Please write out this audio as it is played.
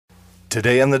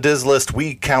Today on the Diz List,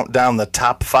 we count down the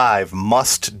top 5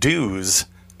 must-dos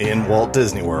in Walt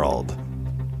Disney World.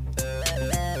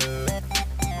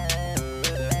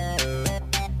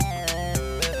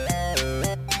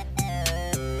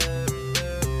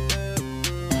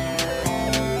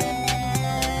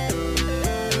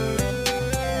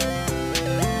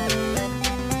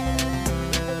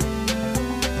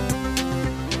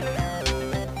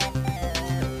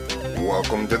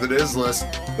 Welcome to the Diz List,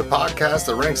 the podcast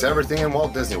that ranks everything in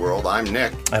Walt Disney World. I'm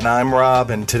Nick. And I'm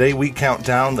Rob, and today we count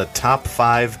down the top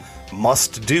 5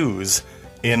 must-dos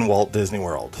in Walt Disney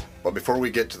World. But before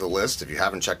we get to the list, if you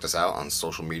haven't checked us out on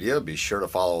social media, be sure to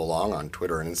follow along on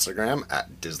Twitter and Instagram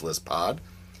at DizListPod.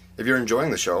 If you're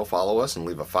enjoying the show, follow us and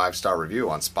leave a 5-star review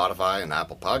on Spotify and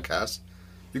Apple Podcasts.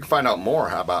 You can find out more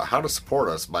about how to support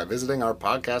us by visiting our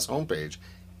podcast homepage,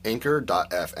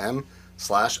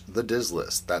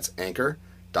 anchor.fm/thedizlist. That's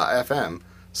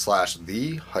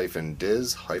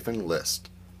anchor.fm/the-diz-list.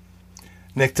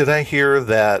 Nick, did I hear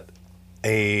that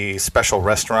a special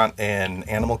restaurant in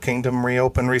Animal Kingdom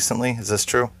reopened recently? Is this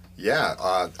true? Yeah,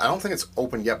 I don't think it's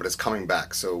open yet, but it's coming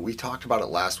back. So we talked about it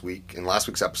last week. In last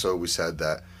week's episode, we said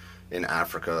that in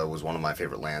Africa was one of my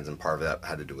favorite lands, and part of that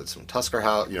had to do with some Tusker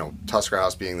House, Tusker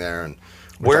House being there. And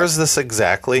where is this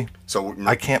exactly? So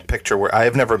I can't picture where. I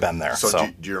have never been there. So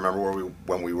do you remember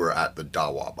when we were at the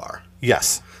Dawa Bar?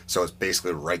 Yes. So it's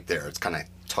basically right there. It's kind of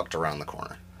tucked around the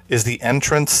corner. Is the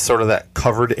entrance sort of that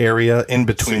covered area in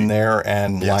between there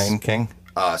and Yes. Lion King?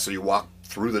 So you walk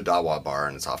through the Dawa Bar,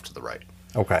 and it's off to the right.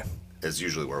 Okay. Is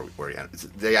usually where you enter.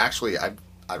 They actually,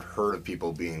 I've heard of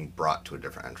people being brought to a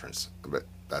different entrance, but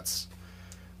and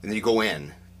then you go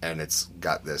in, and it's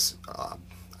got this,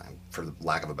 for the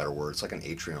lack of a better word, it's like an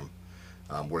atrium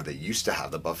where they used to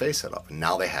have the buffet set up, and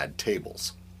now they had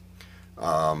tables.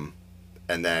 And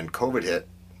then COVID hit.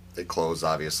 It closed,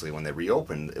 obviously. When they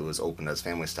reopened, it was opened as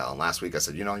family style. And last week I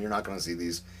said, you're not going to see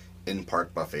these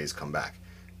in-park buffets come back.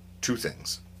 2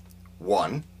 things.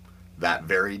 One, that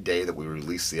very day that we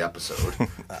released the episode,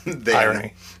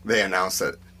 they announced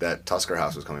that Tusker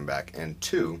House was coming back. And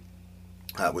 2,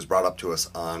 it was brought up to us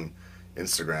on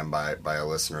Instagram by a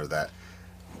listener that,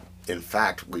 in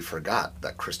fact, we forgot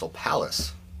that Crystal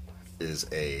Palace is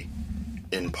a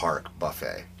in-park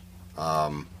buffet.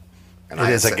 It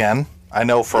is again? I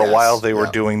know for a while they were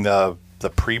doing the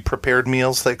pre-prepared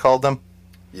meals, they called them.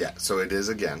 Yeah, so it is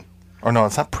again. Or no,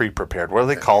 it's not pre-prepared. What do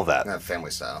they call that?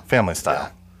 Family style. Family style.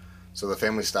 Yeah. So the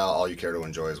family style, all you care to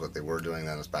enjoy is what they were doing.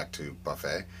 Then it's back to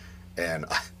buffet. And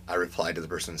I replied to the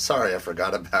person, sorry, we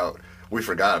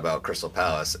forgot about Crystal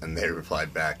Palace. And they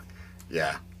replied back,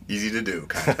 yeah, easy to do.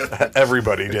 Kind of.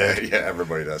 Everybody did. Yeah,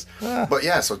 everybody does. But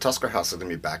yeah, so Tusker House is going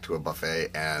to be back to a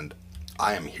buffet, and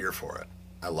I am here for it.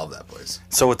 I love that place.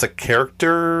 So it's a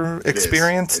character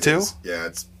experience too? Is. Yeah,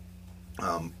 it's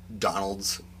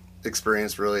Donald's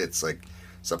experience, really. It's like,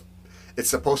 it's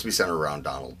supposed to be centered around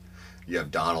Donald. You have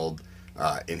Donald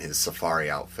in his safari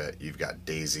outfit. You've got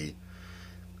Daisy,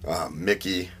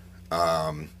 Mickey.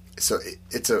 So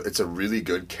it's a really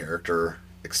good character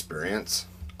experience.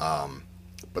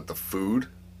 But the food,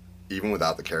 even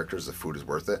without the characters, the food is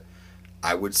worth it.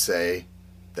 I would say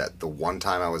that the one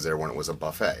time I was there when it was a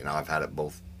buffet, now I've had it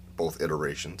both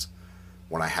iterations.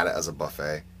 When I had it as a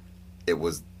buffet, it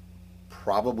was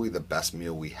probably the best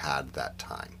meal we had that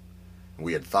time.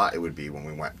 We had thought it would be when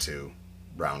we went to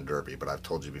Round Derby, but I've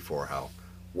told you before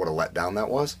what a letdown that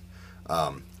was.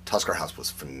 Tusker House was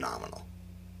phenomenal.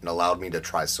 It allowed me to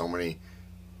try so many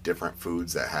different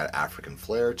foods that had African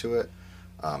flair to it.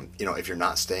 If you're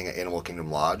not staying at Animal Kingdom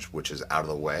Lodge, which is out of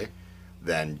the way,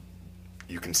 then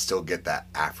you can still get that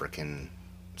African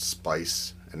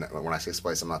spice. And when I say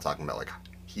spice, I'm not talking about like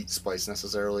heat spice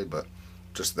necessarily, but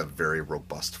just the very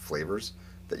robust flavors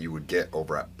that you would get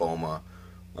over at Boma,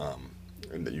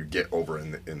 and that you get over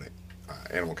in the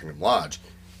Animal Kingdom Lodge.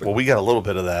 Well, we got a little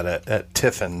bit of that at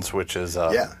Tiffin's, which is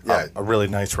a really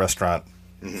nice restaurant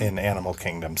in Animal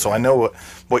Kingdom. So I know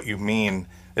what you mean.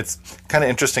 It's kind of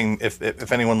interesting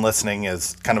if anyone listening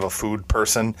is kind of a food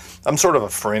person. I'm sort of a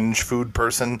fringe food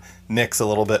person. Nick's a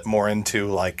little bit more into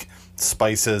like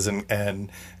spices and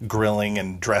grilling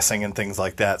and dressing and things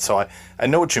like that. So I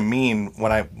know what you mean.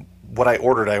 What I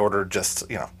ordered just,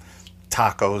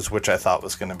 tacos, which I thought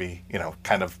was going to be,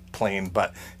 kind of plain,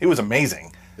 but it was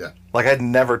amazing. Yeah. Like I'd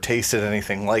never tasted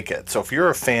anything like it. So if you're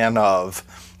a fan of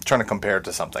trying to compare it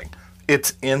to something,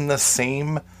 it's in the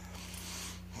same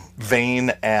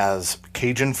vein as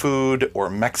Cajun food or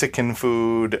Mexican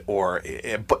food,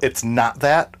 but it's not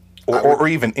that, or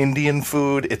even Indian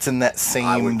food. It's in that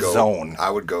same zone.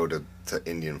 I would go to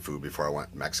Indian food before I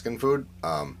went Mexican food.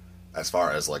 As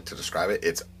far as like to describe it,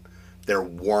 it's they're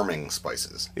warming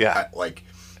spices. Yeah.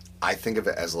 I think of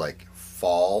it as like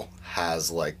fall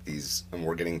has like these, and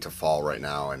we're getting to fall right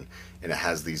now, and it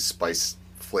has these spice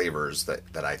flavors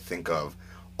that I think of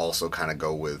also kind of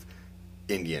go with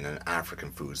Indian and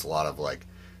African foods. A lot of like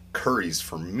curries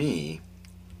for me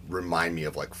remind me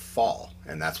of like fall,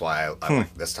 and that's why I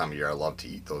like this time of year I love to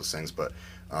eat those things. But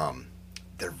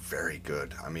they're very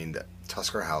good. I mean, the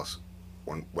Tusker House,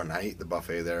 when I ate the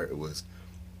buffet there, it was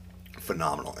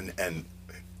phenomenal. And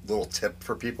little tip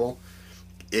for people,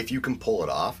 if you can pull it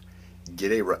off,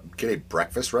 get a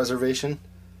breakfast reservation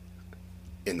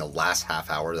in the last half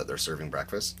hour that they're serving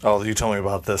breakfast. Oh, you told me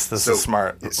about this. This is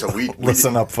smart. So we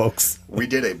listen up, folks. We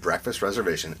did a breakfast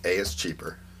reservation. A, it's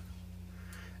cheaper,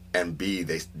 and B,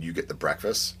 you get the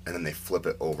breakfast, and then they flip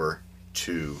it over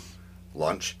to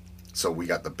lunch. So we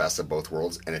got the best of both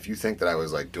worlds. And if you think that I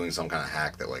was like doing some kind of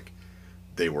hack that like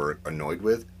they were annoyed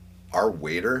with, our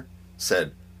waiter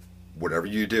said, whatever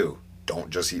you do, don't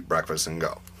just eat breakfast and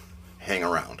go. Hang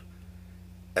around.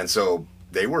 And so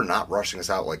they were not rushing us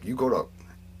out. Like, you go to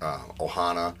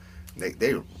Ohana,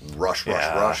 they rush.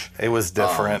 It was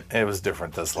different. It was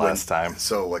different this last time.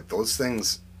 So, like, those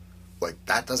things, like,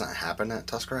 that doesn't happen at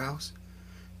Tusker House.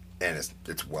 And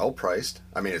it's well priced.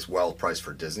 I mean, it's well priced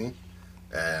for Disney.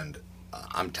 And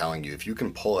I'm telling you, if you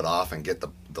can pull it off and get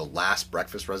the last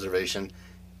breakfast reservation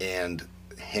and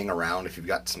hang around if you've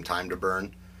got some time to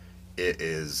burn, it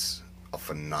is a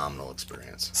phenomenal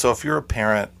experience. So if you're a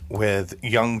parent with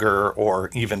younger or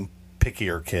even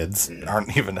pickier kids,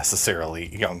 aren't even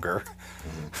necessarily younger,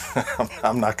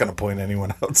 I'm not going to point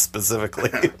anyone out specifically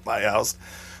at my house,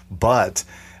 but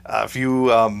if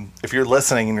you're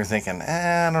listening and you're thinking,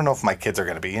 I don't know if my kids are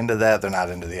going to be into that, they're not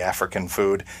into the African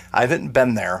food. I haven't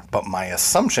been there, but my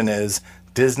assumption is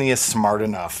Disney is smart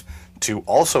enough to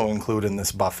also include in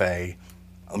this buffet,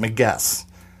 let me guess,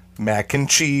 mac and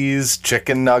cheese,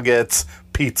 chicken nuggets,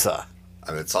 pizza.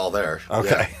 I mean, it's all there.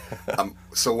 Okay. Yeah.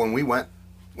 So when we went,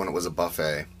 when it was a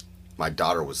buffet, my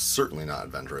daughter was certainly not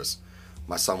adventurous.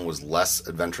 My son was less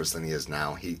adventurous than he is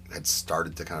now. He had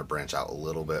started to kind of branch out a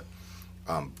little bit.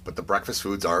 But the breakfast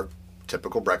foods are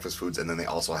typical breakfast foods, and then they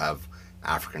also have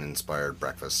African-inspired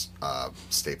breakfast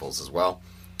staples as well.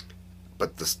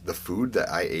 But the food that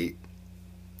I ate,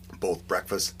 both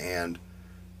breakfast and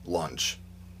lunch,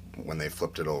 when they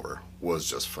flipped it over, was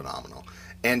just phenomenal.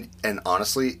 And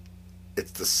honestly,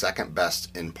 it's the second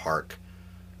best in park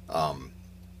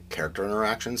character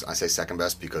interactions. I say second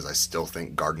best because I still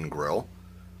think Garden Grill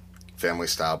family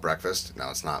style breakfast.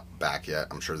 Now, it's not back yet.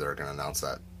 I'm sure they're going to announce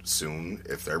that soon.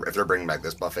 If they're bringing back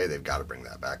this buffet, they've got to bring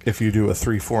that back. If you do a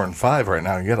 3, 4, and 5 right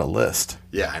now, you get a list.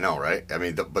 Yeah, I know, right? I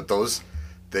mean, but those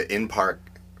the in park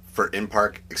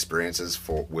experiences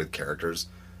with characters,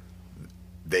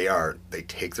 they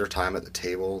take their time at the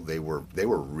table. They were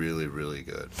really, really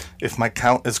good. If my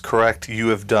count is correct, you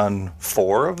have done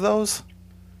 4 of those,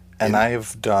 and I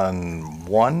have done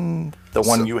 1. The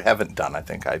one you haven't done, I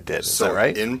think I did. Is that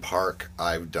right? In park,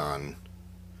 I've done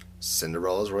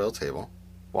Cinderella's Royal Table.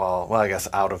 Well, I guess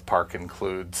out of park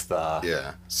includes the...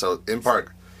 Yeah. So in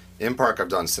park, I've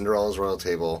done Cinderella's Royal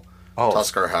Table,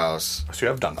 Tusker House. So you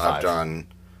have done 5. I've done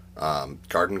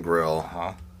Garden Grill.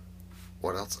 Uh-huh.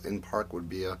 What else in park would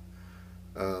be a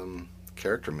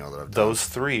character meal that I've done? Those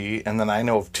 3, and then I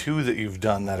know of 2 that you've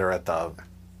done that are at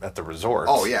the resorts.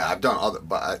 Oh yeah, I've done other,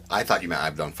 but I thought you meant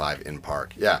I've done 5 in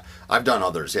park. Yeah, I've done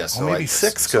others. Yes, yeah, so maybe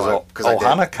 6 because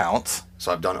Ohana counts.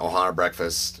 So I've done Ohana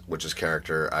breakfast, which is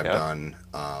character. I've done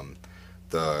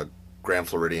the Grand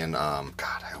Floridian. God,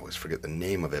 I always forget the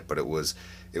name of it, but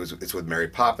it's with Mary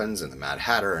Poppins and the Mad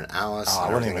Hatter and Alice. Oh,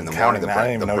 and I wasn't even counting that. I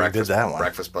didn't even know you did that one.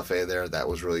 Breakfast buffet there, that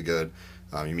was really good.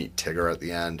 You meet Tigger at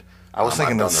the end. I was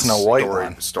thinking the Snow White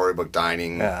one. Storybook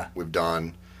dining. Yeah. We've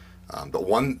done. The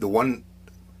one,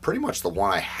 pretty much the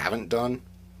one I haven't done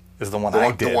is the one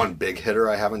I did. The one big hitter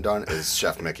I haven't done is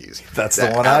Chef Mickey's. That's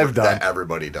the one I've done. That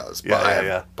everybody does.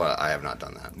 But but I have not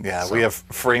done that. Yeah, so we have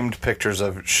framed pictures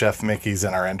of Chef Mickey's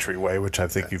in our entryway, which I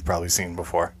think you've probably seen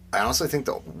before. I honestly think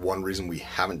the one reason we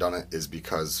haven't done it is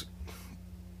because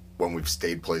when we've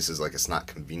stayed places, like, it's not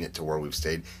convenient to where we've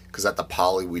stayed. Because at the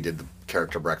Poly, we did the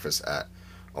character breakfast at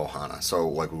Ohana. So,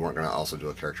 like, we weren't going to also do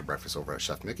a character breakfast over at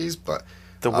Chef Mickey's, but...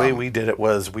 The way we did it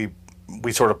was we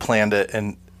sort of planned it,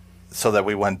 and so that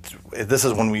we went... This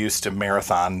is when we used to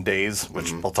marathon days,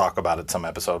 which we'll talk about at some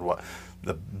episode. What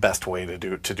the best way to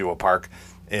do a park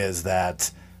is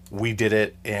that we did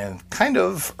it in kind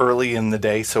of early in the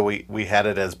day, so we had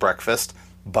it as breakfast,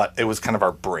 but it was kind of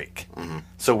our break. Mm-hmm.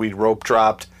 So we rope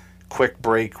dropped, quick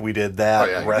break, we did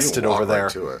that, rested over there.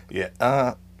 Right to it.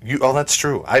 Yeah. That's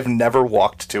true. I've never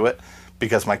walked to it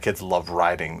because my kids love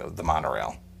riding the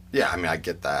monorail. Yeah, I mean, I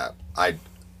get that.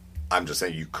 I'm just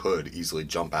saying you could easily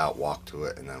jump out, walk to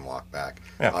it, and then walk back.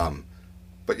 Yeah.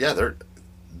 But yeah,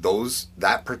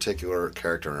 that particular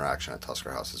character interaction at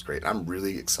Tusker House is great. I'm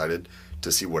really excited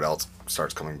to see what else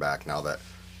starts coming back now that,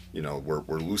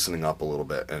 we're loosening up a little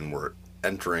bit and we're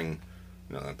entering,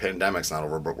 the pandemic's not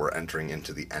over, but we're entering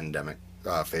into the endemic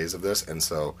phase of this, and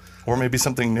so. Or maybe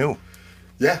something new.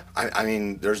 Yeah, I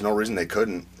mean, there's no reason they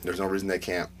couldn't. There's no reason they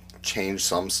can't change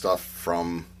some stuff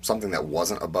from something that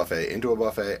wasn't a buffet into a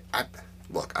buffet.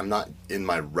 Look, I'm not, in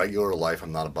my regular life,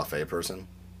 I'm not a buffet person.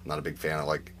 I'm not a big fan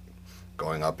of,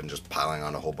 going up and just piling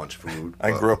on a whole bunch of food.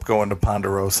 I grew up going to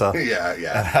Ponderosa. Yeah.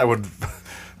 And I would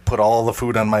put all the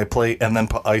food on my plate and then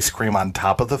put ice cream on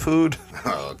top of the food.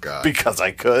 Oh, God. Because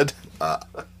I could.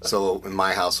 So, in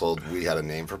my household, we had a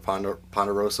name for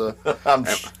Ponderosa.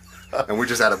 And we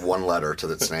just added one letter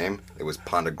to its name. It was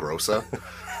Pondegrosa.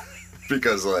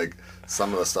 Because,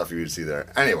 some of the stuff you would see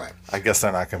there. Anyway. I guess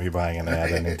they're not going to be buying an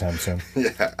ad anytime soon.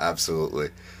 Yeah, absolutely.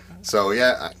 So,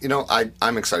 yeah,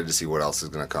 I'm excited to see what else is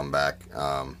going to come back.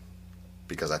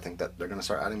 Because I think that they're going to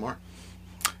start adding more.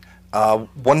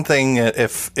 One thing,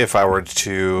 if I were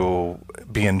to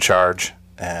be in charge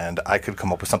and I could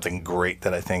come up with something great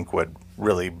that I think would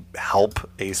really help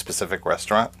a specific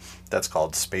restaurant, that's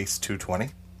called Space 220.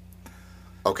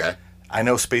 Okay. I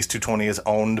know Space 220 is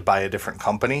owned by a different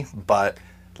company, but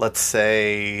let's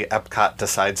say Epcot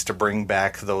decides to bring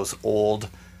back those old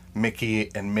Mickey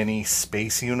and Minnie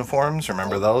space uniforms.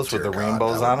 Remember those with the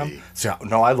rainbows on them? So,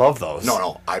 no, I love those.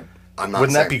 No, I'm not.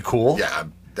 Wouldn't that be cool? Yeah,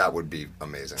 that would be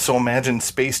amazing. So imagine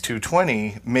Space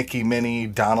 220, Mickey, Minnie,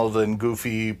 Donald, and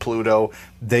Goofy, Pluto.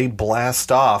 They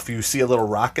blast off. You see a little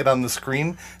rocket on the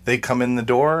screen. They come in the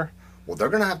door. Well, they're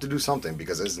going to have to do something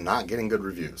because it's not getting good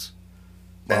reviews.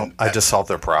 Well, I just solved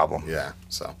their problem. Yeah,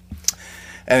 so.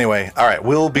 Anyway, all right,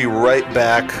 we'll be right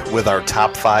back with our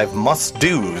top 5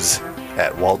 must-dos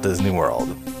at Walt Disney World.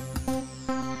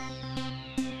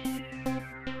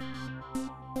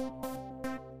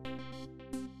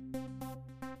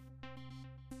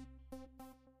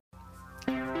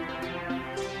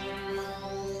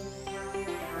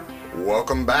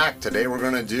 Welcome back. Today we're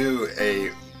going to do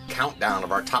a countdown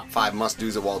of our top 5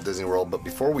 must-dos at Walt Disney World. But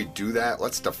before we do that,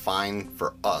 let's define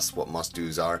for us what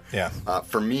must-dos are. Yeah.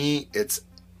 For me,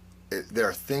 there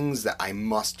are things that I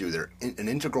must do. They're an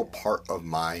integral part of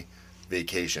my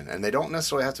vacation. And they don't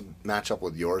necessarily have to match up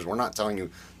with yours. We're not telling you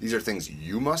these are things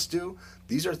you must do.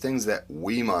 These are things that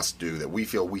we must do, that we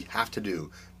feel we have to do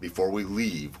before we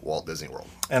leave Walt Disney World.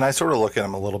 And I sort of look at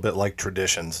them a little bit like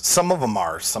traditions. Some of them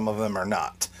are, some of them are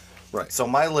not. Right. So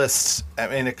my list, I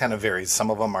mean, it kind of varies.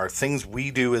 Some of them are things we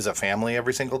do as a family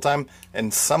every single time,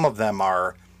 and some of them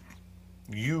are,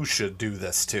 you should do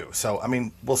this too. So, I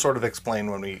mean, we'll sort of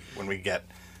explain when we get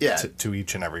to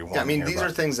each and every one. Yeah, I mean, these are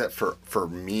things that for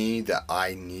me that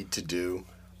I need to do.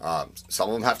 Some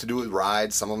of them have to do with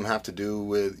rides. Some of them have to do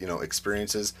with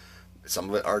experiences.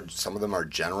 Some of them are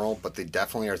general, but they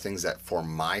definitely are things that for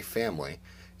my family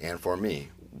and for me,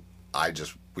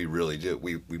 we really do.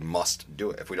 We must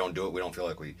do it. If we don't do it, we don't feel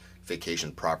like we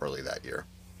vacationed properly that year.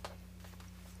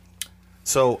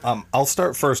 So I'll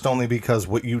start first only because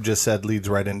what you just said leads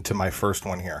right into my first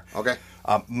one here. Okay.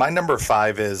 My number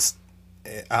 5 is,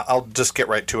 I'll just get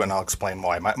right to it and I'll explain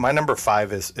why. My number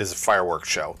 5 is a fireworks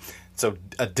show. So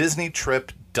a Disney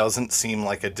trip doesn't seem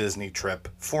like a Disney trip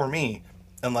for me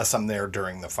unless I'm there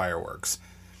during the fireworks.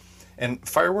 And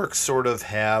fireworks sort of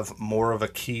have more of a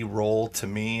key role to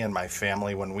me and my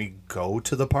family when we go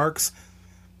to the parks,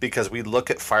 because we look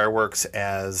at fireworks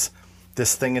as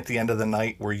this thing at the end of the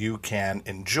night where you can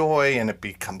enjoy, and it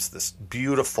becomes this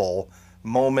beautiful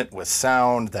moment with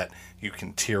sound that you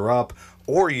can tear up,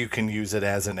 or you can use it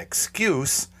as an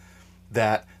excuse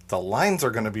that the lines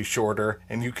are going to be shorter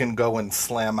and you can go and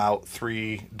slam out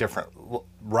 3 different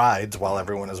rides while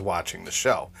everyone is watching the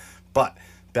show. But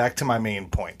back to my main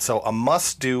point. So a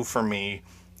must-do for me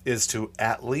is to,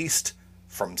 at least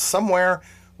from somewhere,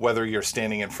 whether you're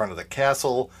standing in front of the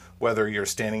castle, whether you're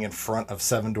standing in front of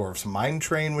Seven Dwarfs Mine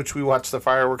Train, which we watched the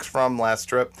fireworks from last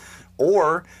trip,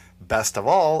 or, best of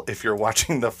all, if you're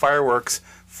watching the fireworks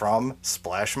from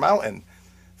Splash Mountain.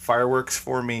 Fireworks,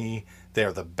 for me,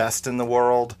 they're the best in the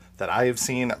world that I have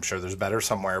seen. I'm sure there's better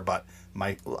somewhere, but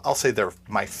I'll say they're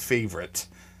my favorite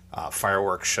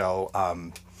fireworks show.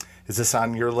 Is this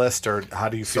on your list, or how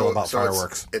do you feel about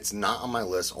fireworks? It's not on my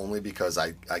list only because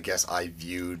I guess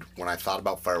when I thought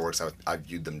about fireworks, I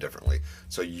viewed them differently.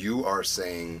 So you are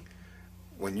saying,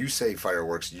 when you say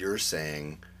fireworks, you're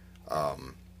saying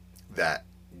that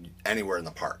anywhere in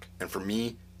the park. And for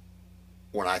me,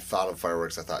 when I thought of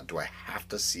fireworks, I thought, do I have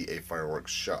to see a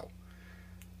fireworks show?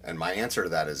 And my answer to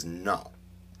that is no.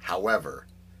 However,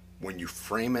 when you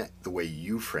frame it the way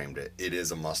you framed it, it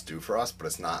is a must-do for us, but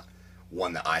it's not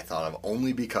one that I thought of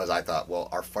only because I thought, well,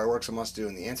 are fireworks a must-do?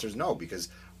 And the answer is no, because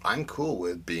I'm cool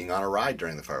with being on a ride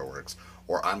during the fireworks,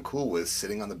 or I'm cool with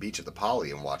sitting on the beach at the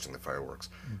Poly and watching the fireworks.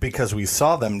 Because we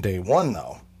saw them day one,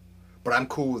 though. But I'm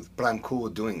cool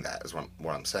with doing that. Is what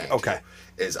I'm saying. Okay.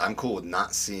 Too, is I'm cool with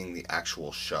not seeing the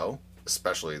actual show,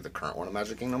 especially the current one of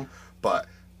Magic Kingdom. But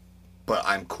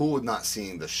I'm cool with not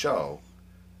seeing the show.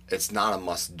 It's not a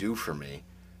must-do for me.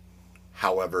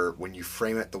 However, when you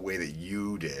frame it the way that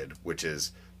you did, which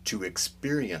is to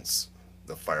experience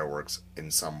the fireworks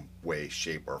in some way,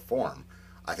 shape, or form,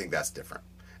 I think that's different.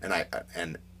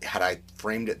 And had I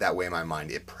framed it that way in my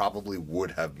mind, it probably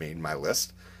would have made my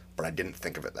list, but I didn't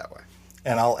think of it that way.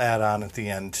 And I'll add on at the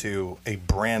end to a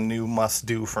brand new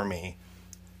must-do for me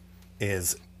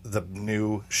is the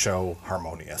new show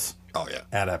Harmonious. Oh, yeah.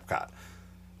 At Epcot,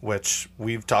 which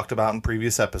we've talked about in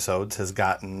previous episodes, has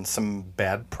gotten some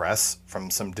bad press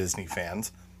from some Disney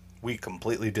fans. We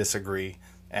completely disagree,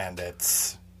 and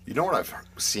it's... You know what I've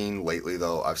seen lately,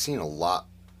 though? I've seen a lot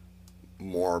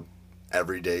more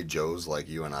everyday Joes like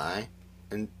you and I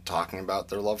in talking about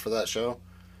their love for that show.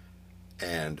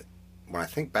 And when I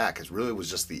think back, it really was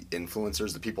just the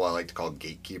influencers, the people I like to call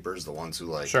gatekeepers, the ones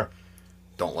who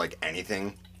don't like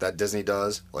anything that Disney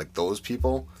does. Like those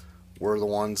people were the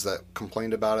ones that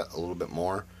complained about it a little bit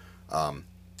more.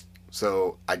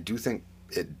 So I do think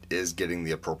it is getting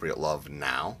the appropriate love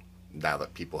now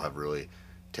that people have really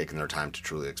taken their time to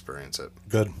truly experience it.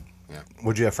 Good. Yeah.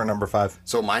 What'd you have for number 5?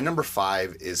 So my number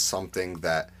 5 is something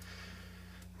that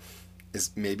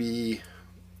is maybe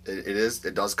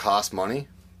it does cost money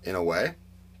in a way,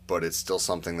 but it's still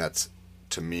something that's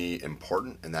to me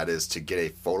important, and that is to get a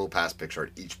PhotoPass picture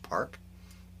at each park.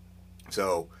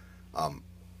 So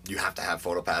you have to have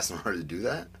PhotoPass in order to do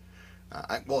that.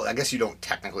 I guess you don't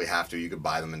technically have to. You could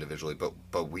buy them individually,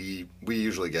 but we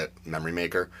usually get Memory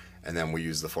Maker, and then we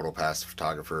use the PhotoPass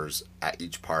photographers at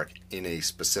each park in a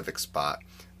specific spot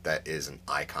that is an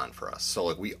icon for us. So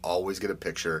like we always get a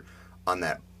picture on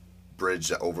that bridge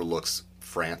that overlooks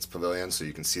France Pavilion, so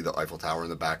you can see the Eiffel Tower in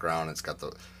the background. It's got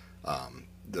the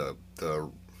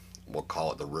we'll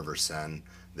call it the River Seine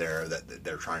there that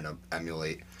they're trying to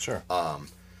emulate. Sure.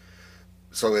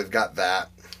 So they've got that.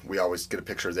 We always get a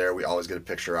picture there. We always get a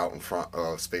picture out in front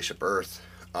of Spaceship Earth.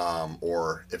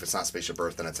 Or if it's not Spaceship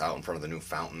Earth, then it's out in front of the new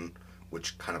fountain,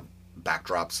 which kind of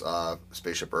backdrops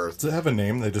Spaceship Earth. Does it have a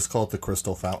name? They just call it the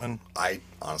Crystal Fountain? I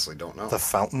honestly don't know. The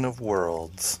Fountain of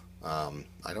Worlds.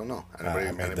 I don't know.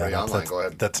 Anybody online, go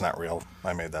ahead. That's not real.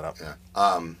 I made that up. Yeah.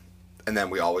 And then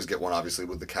we always get one, obviously,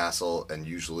 with the castle, and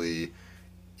usually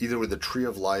either with the Tree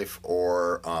of Life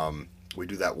or we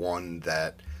do that one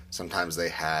that sometimes they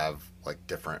have like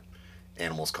different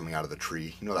animals coming out of the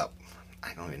tree. You know that,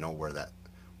 I don't even know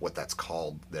what that's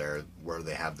called there, where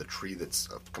they have the tree that's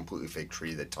a completely fake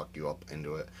tree. They tuck you up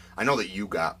into it. I know that you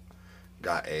got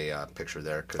a picture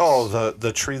there.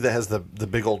 The tree that has the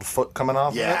big old foot coming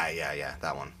off. Yeah, of it? yeah,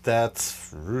 that one.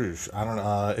 That's I don't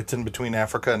know. It's in between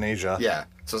Africa and Asia. Yeah,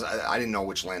 so I didn't know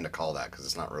which land to call that because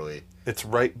it's not really. It's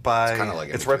right by. It's kind of like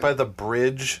it's right by the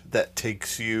bridge that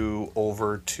takes you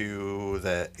over to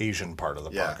the Asian part of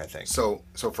the park. I think. So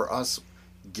for us,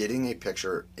 getting a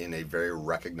picture in a very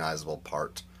recognizable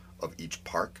part of each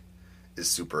park is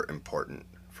super important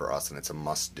for us, and it's a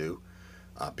must-do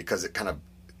because it kind of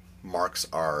marks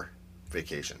our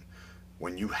vacation.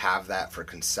 When you have that for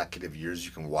consecutive years,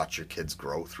 you can watch your kids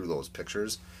grow through those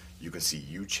pictures. You can see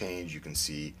you change. You can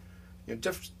see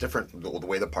different the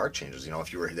way the park changes.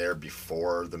 If you were there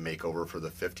before the makeover for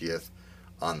the 50th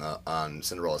on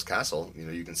Cinderella's Castle,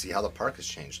 you can see how the park has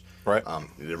changed. Right.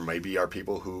 There maybe are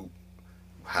people who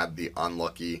had the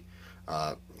unlucky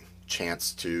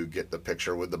chance to get the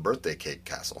picture with the birthday cake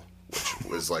castle, which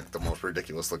was like the most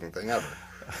ridiculous looking thing ever.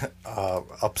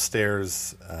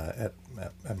 Upstairs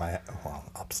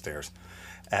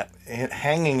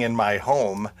hanging in my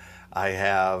home, I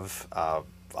have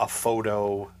a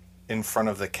photo in front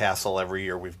of the castle every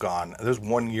year we've gone. There's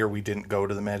one year we didn't go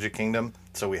to the Magic Kingdom,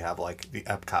 so we have like the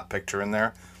Epcot picture in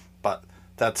there, but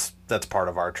that's part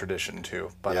of our tradition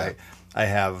too. But yeah. I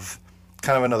have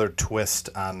kind of another twist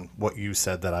on what you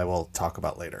said that I will talk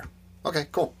about later. Okay,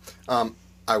 cool.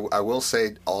 I will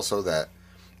say also that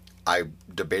I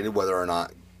debated whether or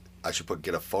not I should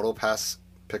get a PhotoPass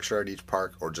picture at each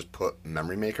park or just put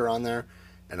Memory Maker on there.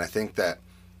 And I think that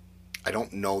I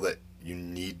don't know that you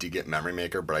need to get Memory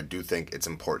Maker, but I do think it's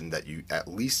important that you at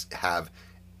least have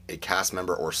a cast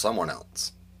member or someone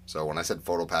else. So when I said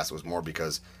PhotoPass, it was more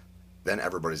because then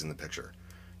everybody's in the picture.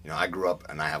 I grew up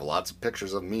and I have lots of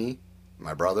pictures of me,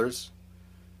 My brothers,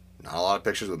 not a lot of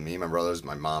pictures with me, my brothers,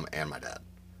 my mom, and my dad.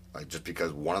 Like, just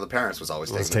because one of the parents was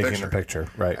always taking the picture.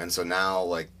 Right. And so now,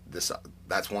 like,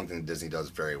 that's one thing that Disney does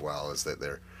very well, is that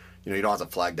you don't have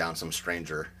to flag down some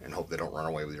stranger and hope they don't run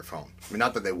away with your phone. I mean,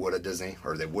 not that they would at Disney,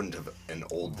 or they wouldn't have in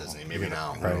old Disney. Maybe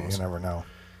now. Right, you never know.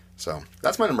 So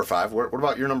that's my number 5. What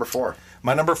about your number 4?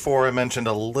 My number 4 I mentioned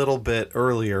a little bit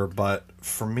earlier, but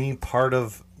for me, part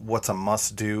of what's a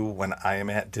must-do when I am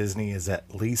at Disney is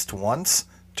at least once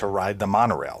to ride the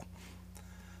monorail.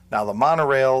 Now, the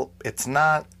monorail, it's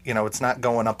not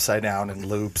going upside down in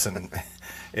loops, and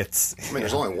it's... I mean,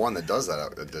 there's only one that does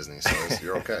that at Disney, so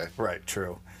you're okay. Right,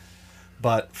 true.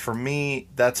 But for me,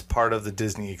 that's part of the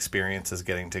Disney experience, is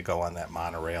getting to go on that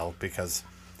monorail, because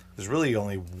there's really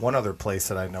only one other place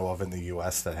that I know of in the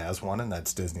U.S. that has one, and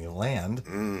that's Disneyland.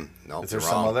 No, is there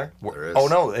some other? There is. Oh,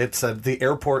 no, it's the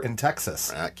airport in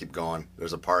Texas. Right, keep going.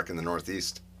 There's a park in the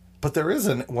Northeast. But there is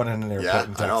one in an airport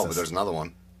in Texas. Yeah, I know, but there's another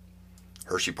one.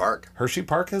 Hershey Park. Hershey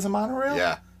Park has a monorail?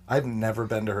 Yeah. I've never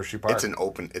been to Hershey Park. It's an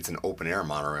open air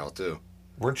monorail, too.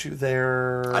 Weren't you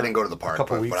there? I didn't go to the park, a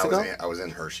couple weeks but ago? I was in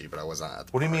Hershey, but I was not at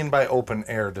the What park. do you mean by open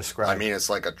air? Describe. I mean, it's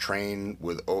like a train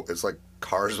with... It's like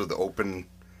cars with open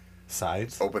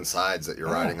sides that you're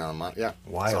riding on. Yeah.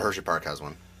 Wild. So Hershey Park has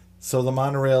one. So the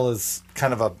monorail is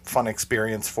kind of a fun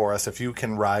experience for us. If you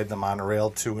can ride the monorail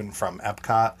to and from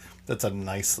Epcot, that's a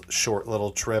nice short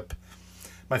little trip.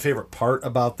 My favorite part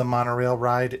about the monorail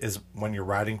ride is when you're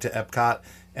riding to Epcot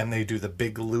and they do the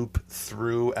big loop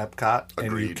through Epcot.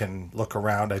 Agreed. And you can look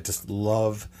around. I just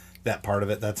love that part of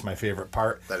it. That's my favorite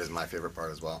part. That is my favorite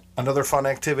part as well. Another fun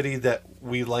activity that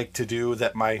we like to do,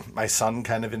 that my son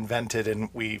kind of invented, and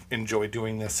we enjoy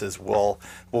doing this, is we'll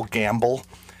gamble.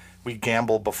 We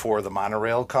gamble before the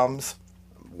monorail comes.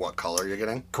 What color you're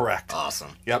getting? Correct.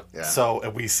 Awesome. Yep. Yeah. So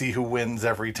we see who wins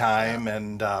every time,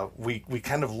 and we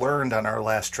kind of learned on our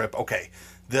last trip, okay,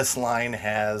 this line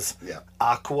has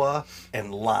aqua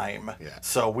and lime. Yeah.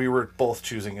 So we were both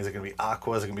choosing, is it going to be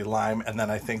aqua, is it going to be lime? And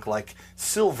then I think like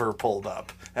silver pulled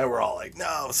up, and we're all like,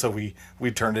 no. So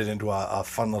we turned it into a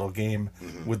fun little game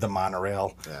with the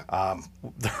monorail. Yeah.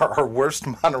 Our worst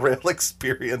monorail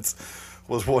experience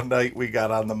was one night we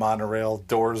got on the monorail,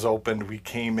 doors opened, we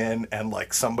came in, and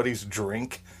like somebody's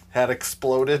drink had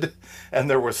exploded, and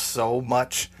there was so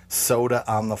much soda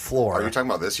on the floor. Are you talking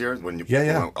about this year? When you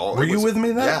Yeah. Were you with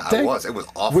me that day? Yeah, I was. It was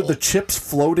awful. Were the chips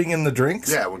floating in the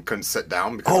drinks? Yeah, we couldn't sit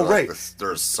down because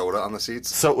there's soda on the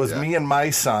seats. So it was me and my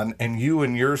son, and you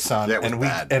and your son, Yeah, it was and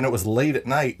bad. and it was late at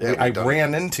night. Yeah, I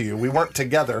ran into you. We weren't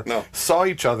together. No. Saw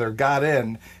each other, got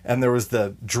in, and there was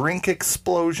the drink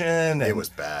explosion. And It was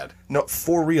bad. No,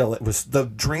 for real. It was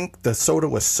the soda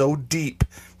was so deep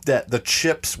that the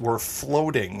chips were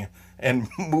floating and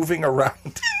moving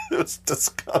around. It was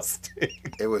disgusting.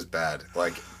 It was bad.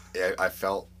 Like, I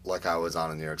felt like I was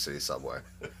on a New York City subway.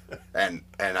 And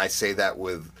I say that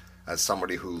as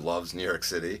somebody who loves New York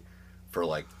City for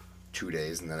like 2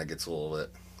 days, and then it gets a little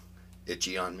bit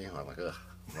itchy on me. I'm like, ugh,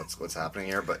 what's happening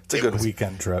here? But it's a good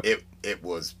weekend trip.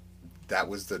 That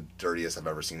was the dirtiest I've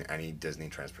ever seen any Disney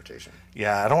transportation.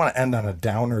 Yeah, I don't want to end on a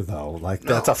downer, though. Like,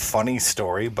 that's a funny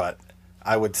story, but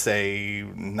I would say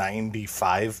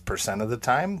 95% of the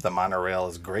time, the monorail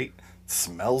is great,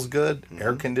 smells good,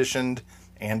 air-conditioned,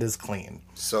 and is clean.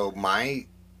 So my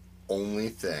only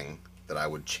thing that I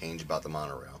would change about the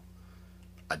monorail,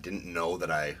 I didn't know that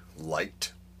I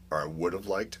liked, or I would have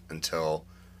liked, until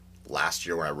last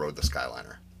year when I rode the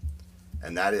Skyliner.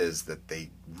 And that is that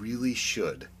they really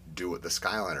should do what the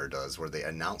Skyliner does, where they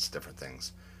announce different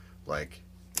things. Like,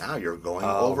 now you're going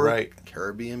over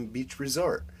Caribbean Beach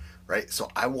Resort. Right? So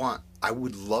I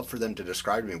would love for them to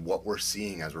describe to me what we're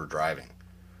seeing as we're driving.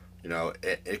 You know,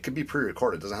 it could be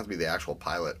pre-recorded. It doesn't have to be the actual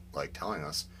pilot, like, telling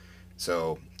us.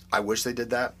 So I wish they did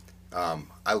that.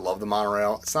 I love the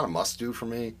monorail. It's not a must-do for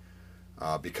me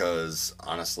because,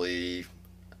 honestly,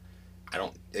 I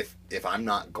don't... If I'm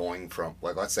not going from...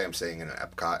 Like, let's say I'm staying in an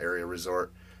Epcot area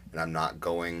resort, and I'm not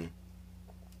going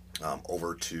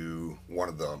over to one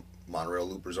of the monorail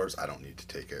loop resorts, I don't need to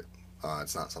take it.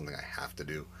 It's not something I have to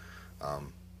do.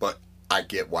 But I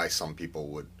get why some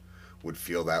people would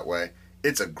feel that way.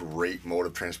 It's a great mode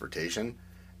of transportation,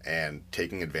 and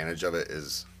taking advantage of it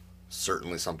is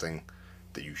certainly something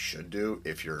that you should do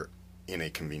if you're in a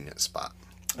convenient spot.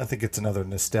 I think it's another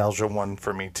nostalgia one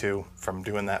for me, too, from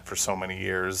doing that for so many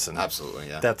years. And absolutely,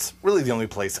 yeah. That's really the only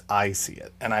place I see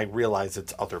it. And I realize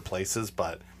it's other places,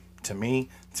 but to me,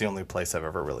 it's the only place I've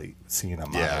ever really seen a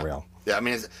monorail. Yeah, I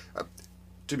mean,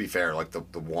 to be fair, like the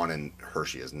one in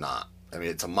Hershey is not I mean,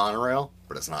 it's a monorail,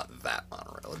 but it's not that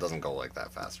monorail. It doesn't go like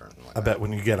that fast or anything like that. I bet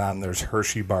when you get on, there's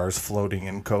Hershey bars floating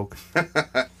in Coke.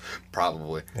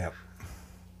 Probably. Yep.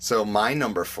 So my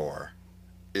number 4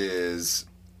 is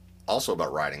also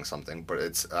about riding something, but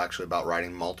it's actually about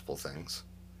riding multiple things.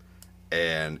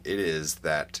 And it is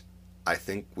that I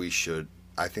know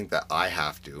that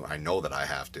I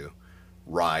have to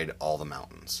ride all the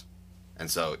mountains. And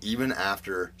so even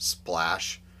after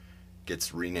Splash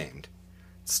gets renamed,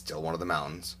 it's still one of the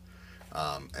mountains.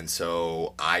 And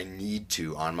so I need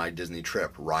to, on my Disney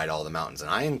trip, ride all the mountains. And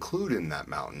I include in that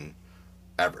mountain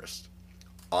Everest.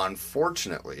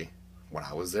 Unfortunately, when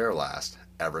I was there last,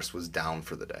 Everest was down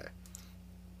for the day.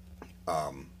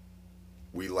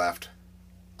 We left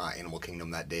Animal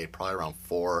Kingdom that day, probably around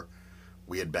 4.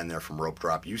 We had been there from Rope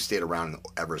Drop. You stayed around and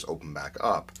Everest opened back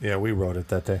up. Yeah, we rode it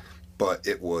that day. But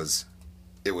it was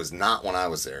not when I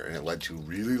was there, and it led to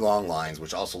really long lines,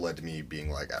 which also led to me being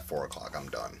like, at 4 o'clock, I'm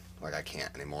done. Like, I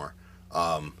can't anymore.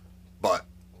 But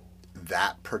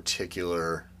that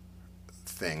particular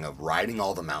thing of riding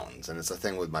all the mountains, and it's a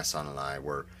thing with my son and I,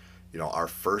 where, our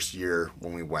first year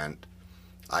when we went,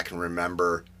 I can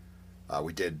remember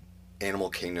we did Animal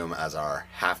Kingdom as our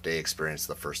half-day experience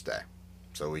the first day.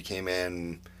 So we came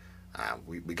in,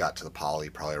 we got to the Poly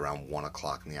probably around 1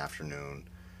 o'clock in the afternoon.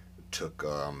 Took,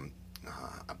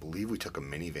 I believe we took a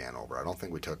minivan over. I don't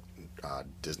think we took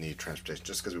Disney transportation,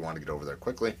 just because we wanted to get over there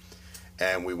quickly.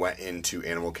 And we went into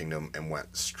Animal Kingdom and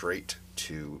went straight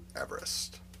to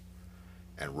Everest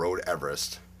and rode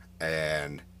Everest.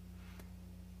 And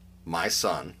my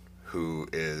son, who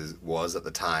was at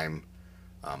the time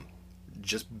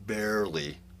just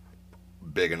barely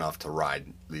big enough to ride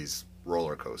these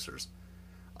roller coasters,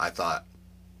 I thought,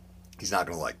 he's not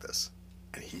going to like this.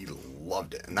 And he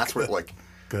loved it. And that's where,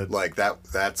 Good.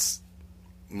 That's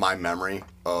my memory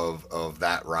of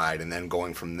that ride. And then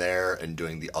going from there and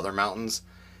doing the other mountains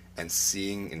and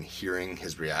seeing and hearing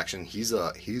his reaction. He's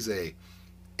a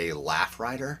laugh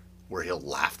rider where he'll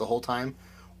laugh the whole time.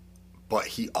 But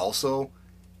he also,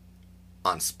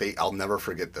 I'll never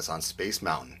forget this, on Space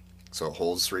Mountain. So it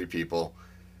holds 3 people.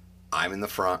 I'm in the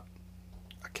front.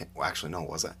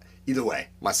 Was that? Either way,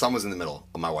 my son was in the middle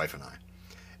of my wife and I.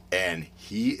 And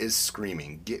he is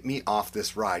screaming, "Get me off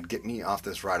this ride, get me off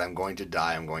this ride, I'm going to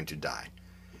die, I'm going to die."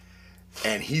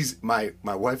 And my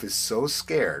wife is so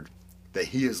scared that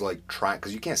he is like trying,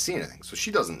 because you can't see anything, so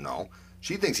she doesn't know.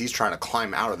 She thinks he's trying to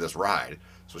climb out of this ride.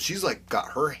 So she's like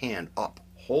got her hand up,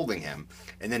 holding him,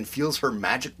 and then feels her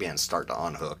magic band start to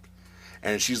unhook.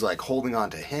 And she's like holding on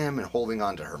to him and holding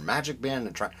on to her magic band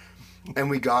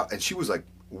and she was like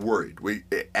worried.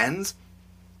 It ends.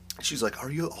 She's like, "Are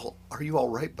you all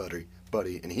right, buddy?"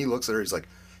 And he looks at her. He's like,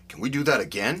 "Can we do that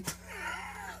again?"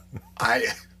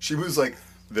 She was like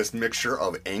this mixture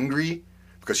of angry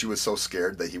because she was so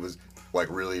scared that he was like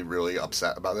really, really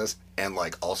upset about this, and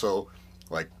like also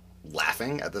like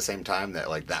laughing at the same time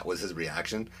that was his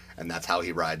reaction, and that's how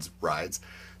he rides.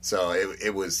 So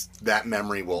it was, that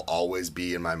memory will always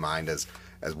be in my mind as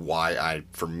why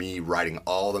for me, riding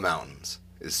all the mountains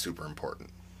is super important.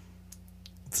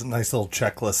 It's a nice little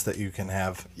checklist that you can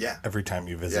have every time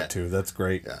you visit too. That's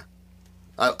great. Yeah.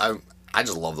 I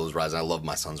just love those rides. I love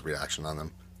my son's reaction on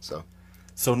them.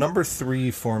 So number 3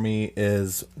 for me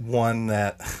is one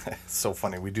that, it's so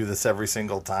funny. We do this every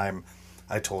single time.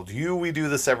 I told you we do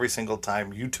this every single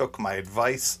time. You took my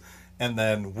advice, and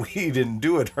then we didn't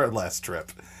do it our last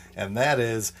trip. And that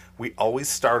is, we always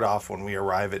start off when we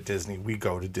arrive at Disney, we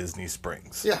go to Disney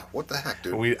Springs. Yeah, what the heck,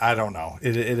 dude? I don't know.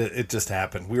 It just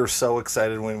happened. We were so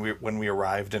excited when we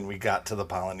arrived and we got to the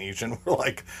Polynesian. We're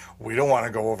like, we don't want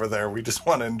to go over there. We just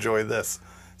want to enjoy this.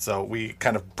 So we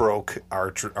kind of broke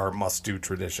our must-do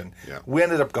tradition. Yeah. We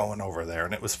ended up going over there,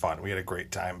 and it was fun. We had a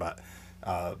great time. But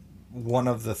one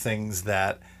of the things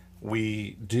that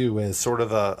we do is sort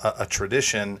of a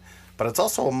tradition, but it's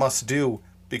also a must-do,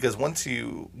 because once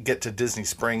you get to Disney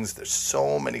Springs, there's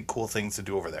so many cool things to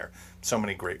do over there. So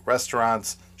many great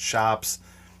restaurants, shops,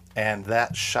 and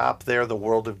that shop there, the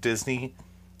World of Disney,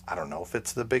 I don't know if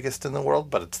it's the biggest in the world,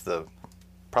 but it's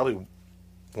probably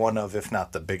one of, if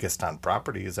not the biggest on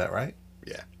property. Is that right?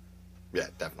 Yeah. Yeah,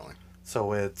 definitely.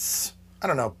 So it's, I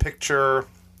don't know, picture...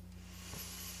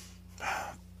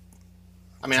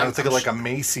 I mean, I'm thinking like a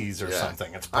Macy's or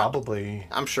something. It's probably...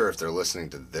 I'm sure if they're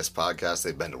listening to this podcast,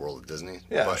 they've been to World of Disney.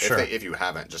 Yeah, but sure. If you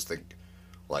haven't, just think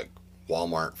like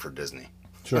Walmart for Disney.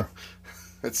 Sure.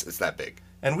 It's that big.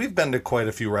 And we've been to quite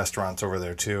a few restaurants over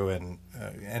there, too. And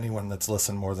anyone that's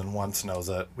listened more than once knows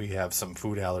that we have some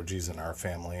food allergies in our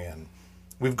family. And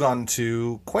we've gone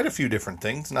to quite a few different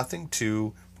things. Nothing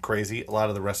too crazy. A lot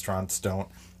of the restaurants don't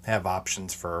have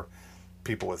options for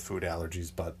people with food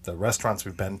allergies, but the restaurants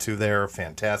we've been to there are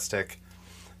fantastic.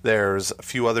 There's a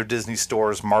few other Disney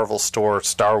stores, Marvel store,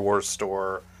 Star Wars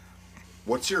store.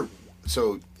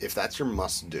 So if that's your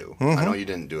must-do, I know you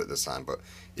didn't do it this time, but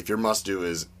if your must-do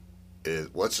is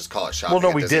let's just call it shopping. Well,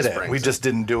 no, we Disney did Springs. We just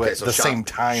didn't do it the same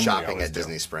time. Shopping at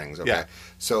Disney Springs. Okay. Yeah.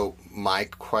 So my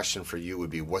question for you would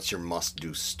be, what's your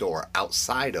must-do store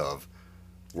outside of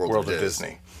World of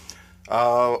Disney?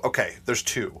 Okay, there's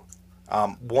two.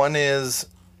 One is,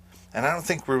 and I don't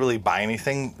think we really buy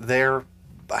anything there.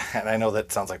 And I know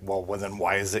that sounds like, well, then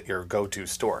why is it your go-to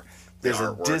store? There's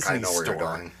a Disney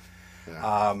store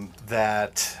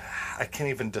that I can't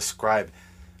even describe.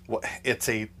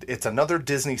 It's another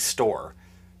Disney store,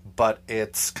 but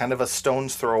it's kind of a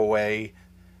stone's throw away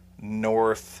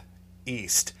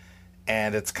northeast,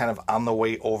 and it's kind of on the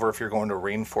way over if you're going to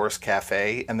Rainforest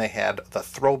Cafe, and they had the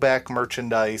throwback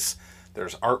merchandise.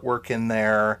 There's artwork in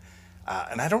there.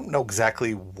 And I don't know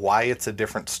exactly why it's a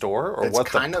different store or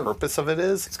what the purpose of it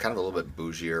is. It's kind of a little bit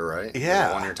bougier, right? Yeah.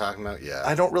 The one you're talking about? Yeah.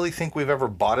 I don't really think we've ever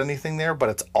bought anything there, but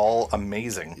it's all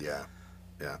amazing. Yeah.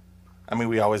 Yeah. I mean,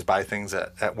 we always buy things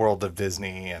at World of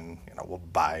Disney, and we'll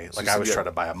buy, like I always try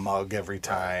to buy a mug every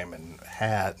time, and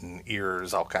hat and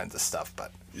ears, all kinds of stuff.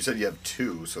 But you said you have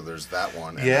two, so there's that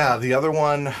one. Yeah, the other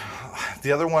one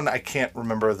I can't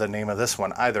remember the name of this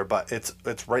one either, but it's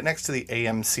right next to the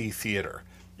AMC theater.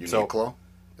 Uniqlo?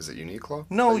 Is it Uniqlo?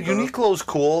 No, Uniqlo's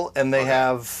cool, and they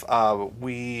have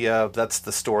that's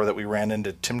the store that we ran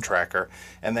into, Tim Tracker,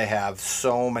 and they have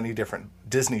so many different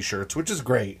Disney shirts, which is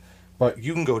great. But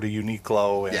you can go to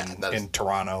Uniqlo in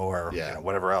Toronto or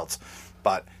whatever else.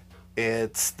 But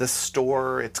it's this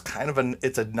store. It's kind of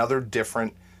it's another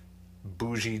different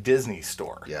bougie Disney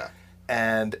store. Yeah.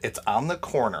 And it's on the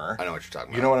corner. I know what you're talking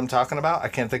about. You know what I'm talking about? I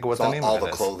can't think of what the name of it is. All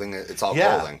the clothing. It's all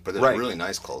clothing, but there's really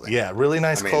nice clothing. Yeah, really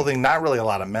nice clothing. Not really a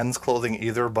lot of men's clothing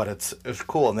either, but it's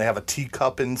cool. And they have a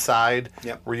teacup inside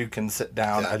where you can sit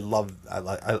down. Yeah.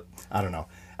 I don't know.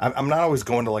 I'm not always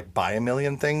going to like buy a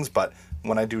million things, but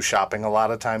when I do shopping, a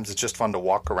lot of times it's just fun to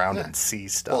walk around and see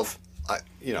stuff. Well,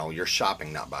 you're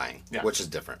shopping, not buying, which is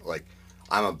different. Like,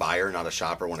 I'm a buyer, not a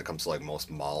shopper when it comes to like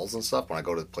most malls and stuff. When I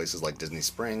go to places like Disney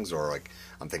Springs or like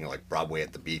I'm thinking like Broadway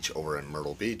at the beach over in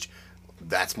Myrtle Beach,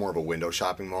 that's more of a window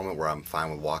shopping moment where I'm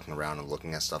fine with walking around and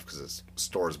looking at stuff because it's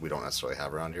stores we don't necessarily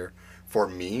have around here. For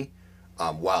me,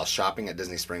 while shopping at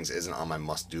Disney Springs isn't on my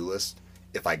must-do list,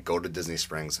 if I go to Disney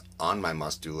Springs, on my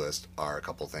must-do list are a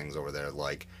couple things over there.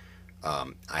 Like,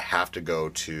 I have to go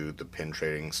to the pin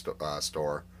trading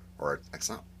store, or it's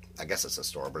not. I guess it's a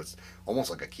store, but it's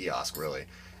almost like a kiosk, really.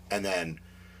 And then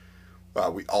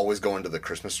we always go into the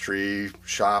Christmas tree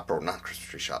shop, or not Christmas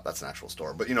tree shop, that's an actual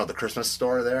store, but the Christmas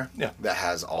store there that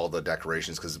has all the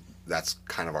decorations, because that's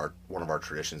kind of one of our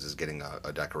traditions is getting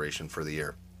a decoration for the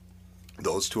year.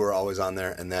 Those two are always on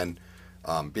there. And then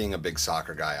being a big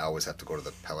soccer guy, I always have to go to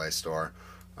the Pele store.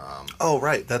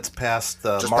 Right. That's past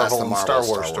the Marvel and Star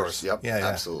Wars stores. Yep. Yeah,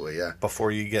 absolutely. Yeah.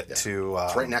 Before you get to,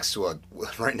 it's right next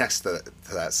to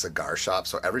that cigar shop.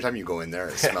 So every time you go in there,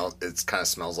 it kind of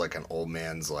smells like an old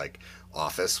man's like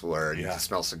office where you can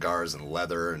smell cigars and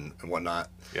leather and whatnot.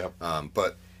 Yep.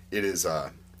 But it is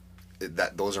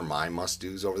those are my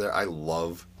must-dos over there. I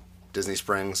love Disney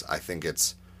Springs. I think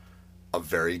it's a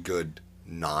very good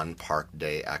non-park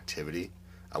day activity.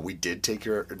 We did take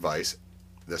your advice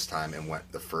this time and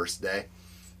went the first day.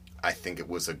 I think it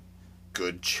was a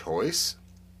good choice,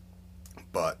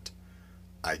 but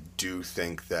I do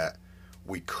think that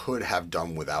we could have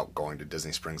done without going to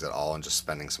Disney Springs at all and just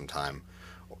spending some time,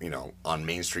 on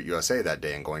Main Street USA that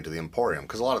day and going to the Emporium,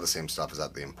 because a lot of the same stuff is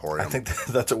at the Emporium. I think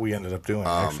that's what we ended up doing,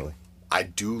 actually. I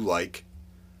do like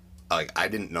I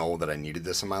didn't know that I needed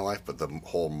this in my life, but the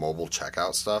whole mobile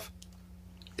checkout stuff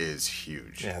is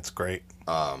huge. Yeah, it's great.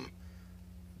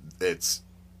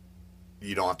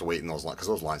 You don't have to wait in those lines, because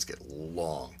those lines get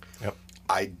long. Yep.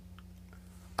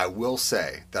 I will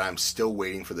say that I'm still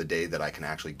waiting for the day that I can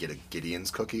actually get a Gideon's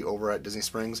cookie over at Disney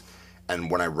Springs. And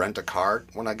when I rent a car,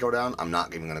 when I go down, I'm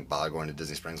not even going to bother going to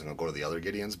Disney Springs. I'm going to go to the other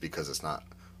Gideon's, because it's not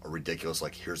a ridiculous,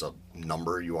 like, here's a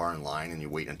number, you are in line, and you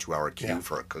wait in a 2-hour queue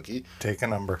for a cookie. Take a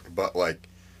number. But, like,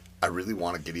 I really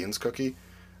want a Gideon's cookie.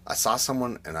 I saw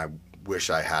someone, and I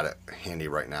wish I had it handy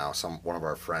right now, one of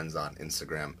our friends on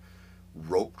Instagram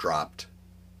rope dropped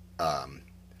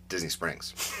Disney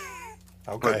Springs.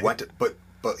 Okay.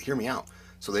 But hear me out.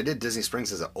 So they did Disney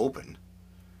Springs as it opened,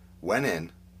 went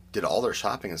in, did all their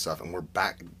shopping and stuff, and we're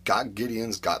back. Got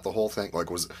Gideon's, got the whole thing.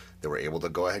 They were able to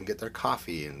go ahead and get their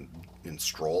coffee and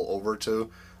stroll over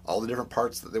to all the different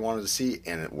parts that they wanted to see.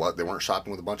 And they weren't shopping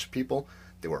with a bunch of people.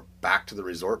 They were back to the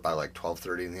resort by like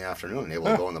 12:30 in the afternoon and able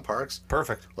to go in the parks.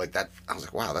 Perfect. Like that, I was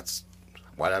like, wow,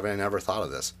 why have I never thought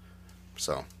of this?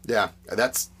 So, yeah,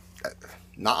 that's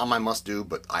not on my must-do,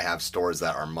 but I have stores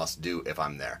that are must-do if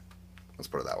I'm there. Let's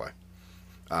put it that way.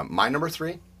 My number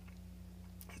 3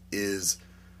 is,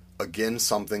 again,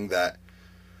 something that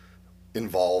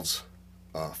involves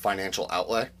financial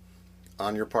outlay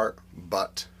on your part,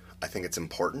 but I think it's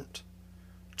important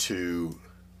to,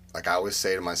 like I always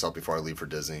say to myself before I leave for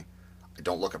Disney, I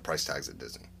don't look at price tags at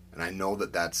Disney. And I know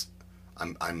that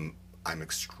I'm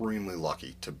extremely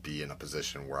lucky to be in a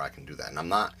position where I can do that. And I'm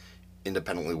not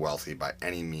independently wealthy by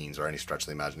any means or any stretch of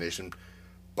the imagination,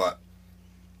 but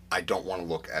I don't want to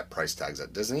look at price tags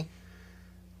at Disney,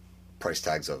 price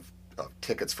tags of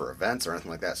tickets for events or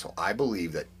anything like that. So I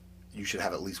believe that you should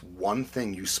have at least one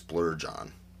thing you splurge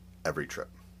on every trip.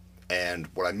 And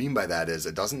what I mean by that is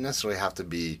it doesn't necessarily have to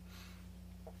be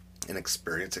an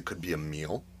experience. It could be a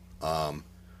meal.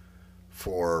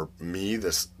 For me,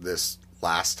 this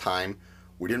last time,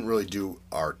 we didn't really do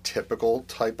our typical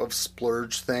type of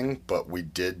splurge thing, but we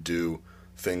did do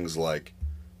things like,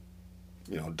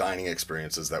 dining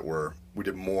experiences that we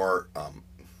did more,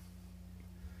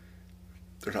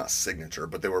 they're not signature,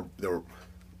 but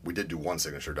we did do one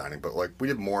signature dining, but like we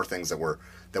did more things that were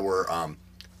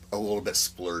a little bit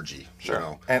splurgy.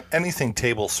 Sure. And anything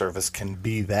table service can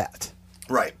be that.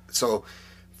 Right. So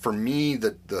for me,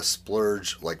 the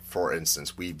splurge, like for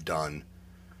instance, we've done,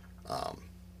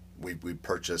 we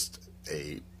purchased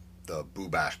the Boo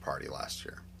Bash party last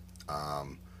year.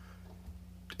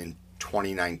 In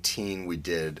 2019, we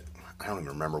did, I don't even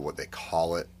remember what they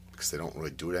call it because they don't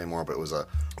really do it anymore, but it was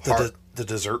the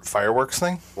dessert fireworks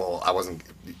thing? Well,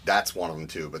 that's one of them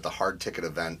too, but the hard ticket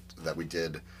event that we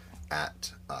did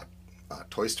at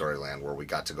Toy Story Land, where we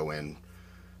got to go in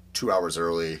 2 hours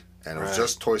early, and it was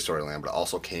just Toy Story Land, but it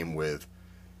also came with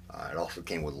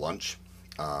lunch,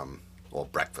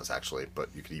 breakfast actually, but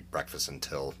you could eat breakfast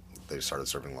until they started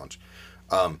serving lunch.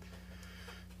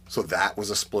 So that was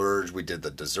a splurge. We did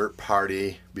the dessert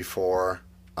party before.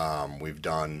 We've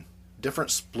done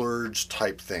different splurge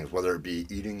type things, whether it be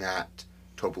eating at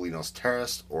Topolino's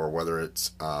Terrace or whether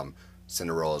it's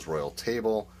Cinderella's Royal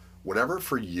Table. Whatever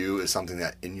for you is something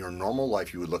that in your normal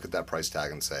life you would look at that price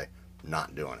tag and say,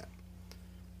 not doing it.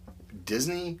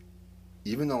 Disney,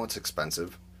 even though it's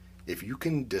expensive, if you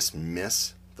can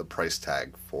dismiss the price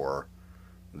tag for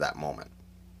that moment,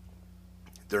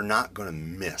 they're not going to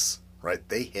miss, right?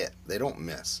 They hit. They don't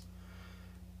miss.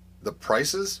 The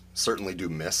prices certainly do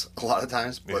miss a lot of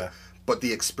times, but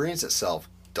the experience itself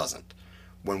doesn't.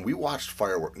 When we watched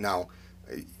fireworks, now,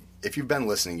 if you've been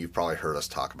listening, you've probably heard us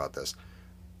talk about this.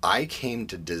 I came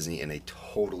to Disney in a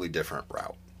totally different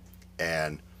route.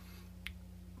 And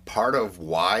part of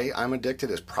why I'm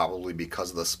addicted is probably because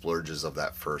of the splurges of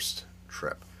that first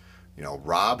trip.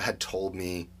 Rob had told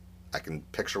me, I can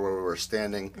picture where we were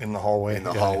standing. In the hallway. In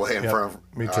front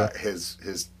of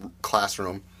his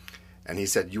classroom. And he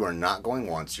said, you are not going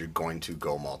once, you're going to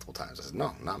go multiple times. I said,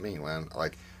 no, not me, man.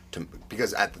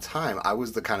 Because at the time, I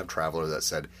was the kind of traveler that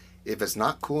said, if it's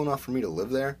not cool enough for me to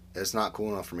live there, it's not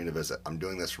cool enough for me to visit. I'm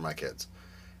doing this for my kids.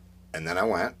 And then I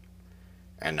went,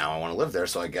 and now I want to live there,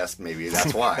 so I guess maybe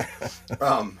that's why.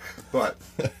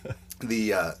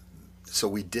 So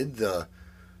we did the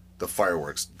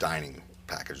fireworks dining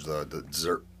package,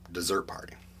 the dessert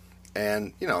party.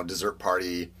 And, dessert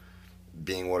party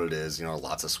being what it is,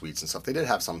 lots of sweets and stuff. They did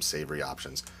have some savory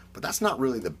options, but that's not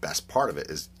really the best part of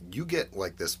it is you get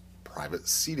like this private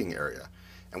seating area.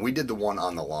 And we did the one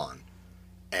on the lawn.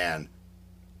 And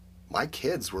my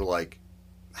kids were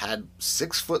had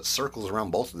 6-foot circles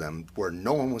around both of them where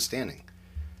no one was standing.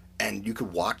 And you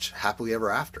could watch Happily Ever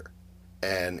After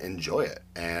and enjoy it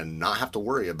and not have to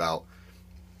worry about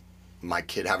my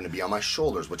kid having to be on my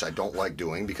shoulders, which I don't like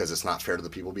doing because it's not fair to the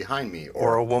people behind me.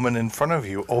 Or a woman in front of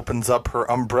you opens up her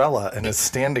umbrella and is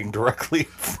standing directly in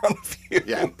front of you.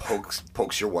 Yeah, and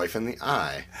pokes your wife in the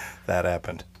eye. That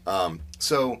happened.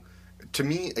 So, to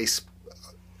me,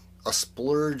 a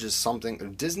splurge is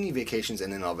something. Disney vacations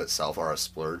in and of itself are a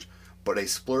splurge, but a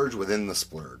splurge within the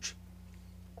splurge.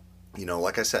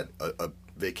 Like I said, a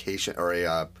vacation or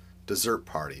a dessert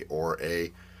party or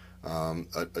a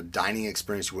dining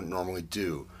experience you wouldn't normally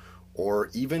do, or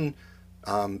even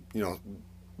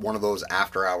one of those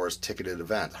after hours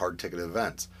hard ticketed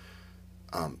events.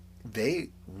 They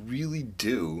really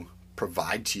do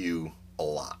provide to you a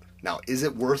lot. Now, is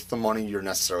it worth the money you're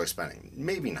necessarily spending?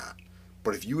 Maybe not.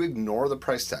 But if you ignore the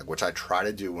price tag, which I try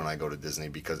to do when I go to Disney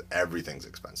because everything's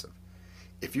expensive,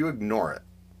 if you ignore it,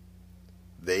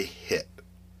 they hit.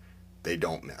 They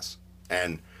don't miss.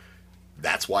 And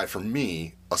that's why for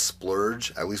me, a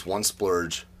splurge, at least one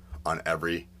splurge on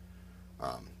every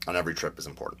trip is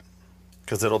important.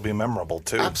 Because it'll be memorable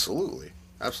too. Absolutely.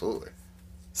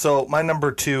 So my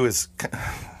number 2 is,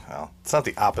 well, it's not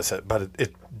the opposite, but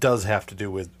it does have to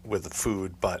do with the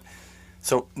food. But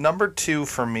so number 2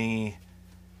 for me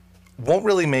won't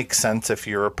really make sense if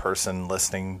you're a person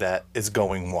listening that is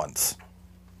going once.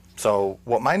 So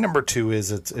what my number 2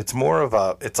 is, it's more of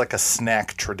it's like a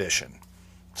snack tradition.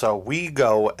 So we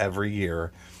go every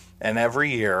year, and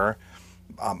every year,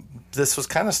 this was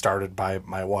kind of started by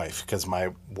my wife, because my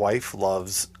wife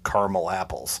loves caramel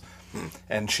apples.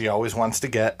 And she always wants to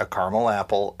get a caramel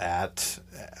apple at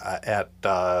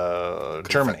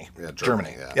Germany. Yeah,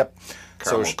 Germany. Yeah. Yep.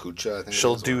 Caramel Kucha, I think.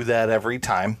 She'll do that every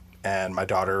time, and my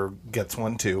daughter gets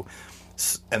one too.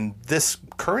 And this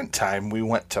current time, we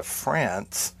went to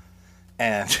France,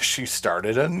 and she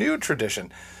started a new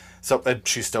tradition. So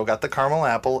she still got the caramel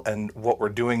apple, and what we're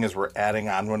doing is we're adding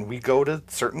on, when we go to a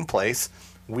certain place,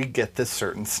 we get this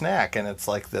certain snack, and it's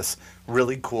like this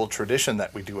really cool tradition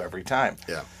that we do every time.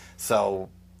 Yeah. So,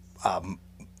 I'm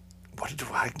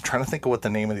trying to think of what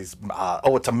the name of these.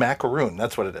 It's a macaroon.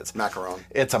 That's what it is. Macaron.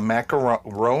 It's a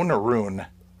macaron.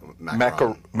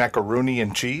 Macaroni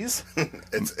and cheese.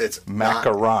 it's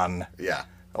macaron. Yeah.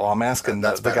 Well, I'm asking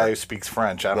the guy who speaks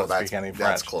French. I don't speak any French.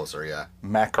 That's closer. Yeah.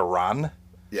 Macaron.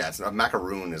 Yeah, a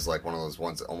macaroon is like one of those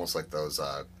ones, almost like those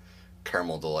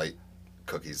caramel delight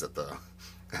cookies at the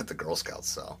Girl Scouts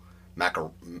sell.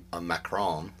 A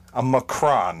macron. A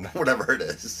macron. Whatever it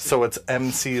is. So it's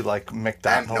MC like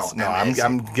McDonald's? No,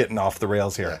 I'm getting off the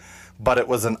rails here. Yeah. But it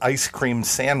was an ice cream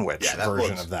sandwich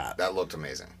version of that. That looked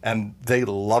amazing. And they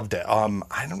loved it.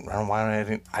 I don't know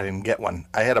why I didn't get one.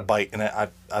 I had a bite and I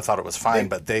thought it was fine,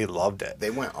 but they loved it.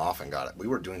 They went off and got it. We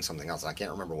were doing something else, and I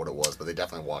can't remember what it was, but they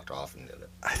definitely walked off and did it.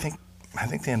 I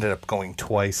think they ended up going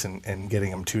twice and getting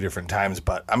them 2 different times.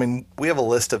 But, I mean, we have a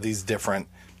list of these different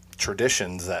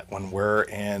traditions that when we're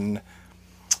in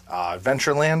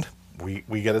Adventureland,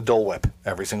 we get a Dole Whip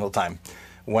every single time.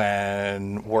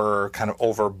 When we're kind of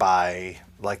over by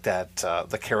like that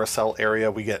the carousel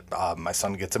area, we get my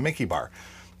son gets a Mickey bar.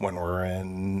 When we're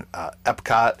in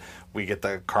Epcot, we get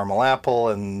the caramel apple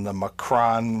and the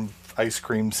Macron ice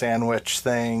cream sandwich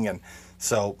thing. And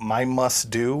so my must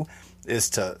do is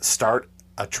to start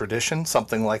a tradition,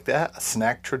 something like that, a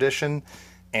snack tradition.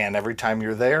 And every time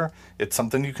you're there, it's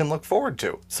something you can look forward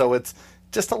to. So it's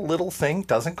just a little thing,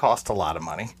 doesn't cost a lot of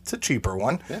money. It's a cheaper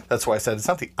one. Yeah. That's why I said it's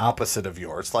not the opposite of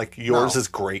yours. Like yours is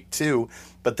great too,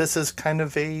 but this is kind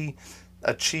of a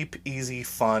cheap, easy,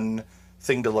 fun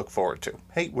thing to look forward to.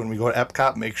 Hey, when we go to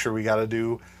Epcot, make sure we got to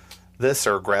do this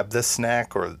or grab this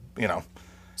snack or,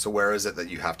 So where is it that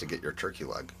you have to get your turkey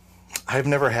leg? I've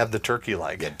never had the turkey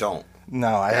leg. Yeah, don't.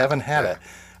 No, I haven't had it.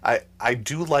 I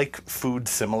do like food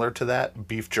similar to that,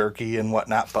 beef jerky and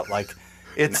whatnot, but like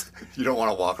it's... You don't want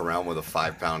to walk around with a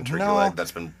 5-pound turkey leg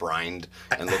that's been brined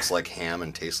and looks like ham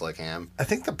and tastes like ham. I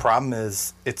think the problem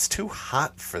is it's too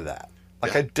hot for that.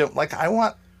 Like I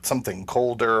want something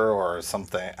colder or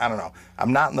something, I don't know.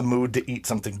 I'm not in the mood to eat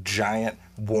something giant,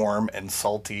 warm, and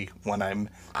salty when I'm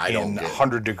in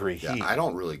 100-degree heat. I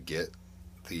don't really get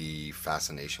the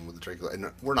fascination with the turkey leg.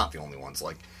 And we're not the only ones.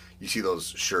 Like, you see those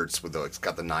shirts with it's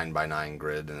got the 9x9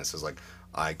 grid, and it says, like,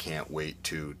 I can't wait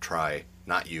to try,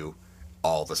 not you,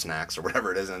 all the snacks or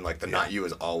whatever it is, and, like, the not you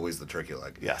is always the turkey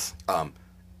leg. Yes.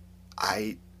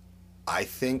 I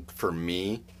think, for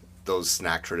me, those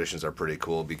snack traditions are pretty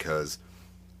cool because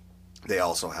they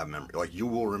also have memory. Like, you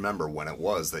will remember when it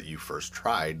was that you first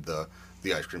tried the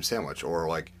ice cream sandwich, or,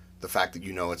 like, the fact that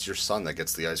it's your son that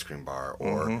gets the ice cream bar,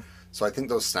 or... So I think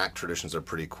those snack traditions are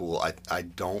pretty cool. I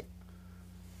don't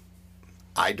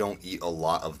eat a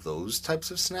lot of those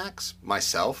types of snacks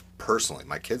myself personally.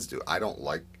 My kids do. I don't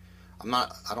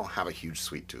have a huge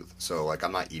sweet tooth, so like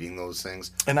I'm not eating those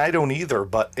things. And I don't either.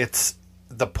 But it's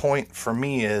the point for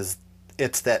me is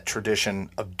it's that tradition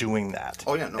of doing that.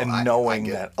 Oh yeah, no, and knowing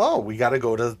that we got to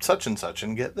go to such and such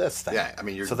and get this thing. Yeah, I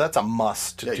mean, so that's a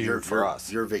must to do for us.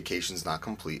 Your vacation's not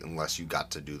complete unless you got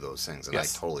to do those things, and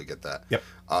yes. I totally get that. Yep.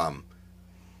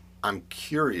 I'm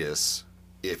curious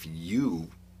if you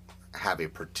have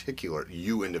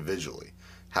you individually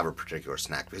have a particular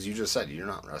snack, because you just said you're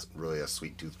not really a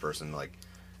sweet tooth person. Like,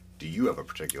 do you have a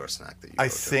particular snack that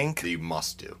that you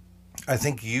must do? I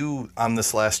think you, on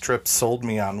this last trip, sold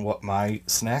me on what my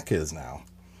snack is now.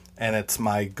 And it's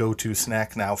my go-to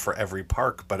snack now for every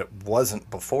park, but it wasn't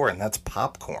before, and that's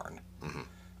popcorn. Mm-hmm.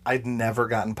 I'd never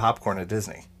gotten popcorn at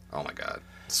Disney. Oh, my God.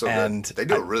 So good. They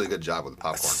do a really good job with the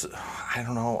popcorn. I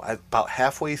don't know. About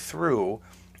halfway through,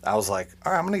 I was like,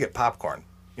 all right, I'm going to get popcorn.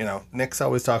 You know, Nick's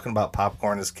always talking about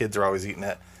popcorn. His kids are always eating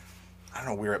it. I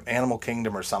don't know, we were at Animal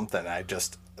Kingdom or something.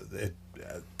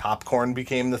 Popcorn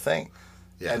became the thing.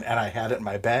 Yeah. And I had it in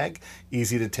my bag,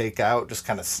 easy to take out, just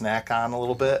kind of snack on a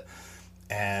little bit.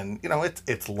 And, you know,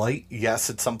 it's light. Yes,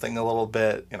 it's something a little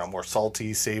bit, you know, more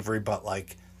salty, savory, but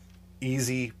like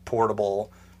easy,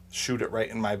 portable, shoot it right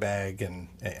in my bag and,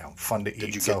 you know, fun to eat.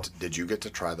 Did you get to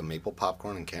try the maple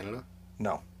popcorn in Canada?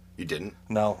 No. You didn't?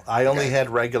 No. I only had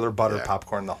regular butter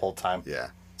popcorn the whole time. Yeah.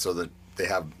 So they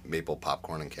have maple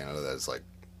popcorn in Canada that is like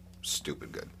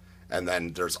stupid good. And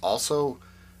then there's also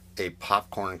a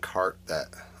popcorn cart that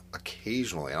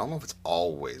occasionally, I don't know if it's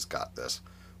always got this,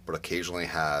 but occasionally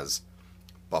has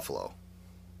buffalo.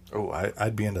 Oh,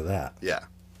 I'd be into that. Yeah.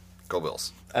 Go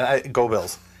Bills. Go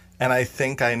Bills. And I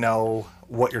think I know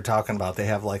what you're talking about. They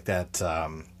have like that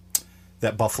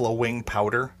buffalo wing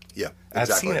powder. Yeah, exactly.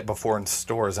 I've seen it before in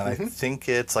stores, and I think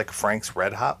it's like Frank's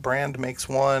Red Hot brand makes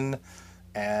one,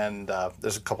 and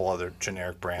there's a couple other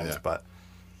generic brands, but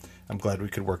I'm glad we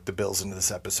could work the Bills into this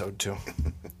episode too.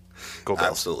 Go Bills.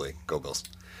 Absolutely. Go Bills.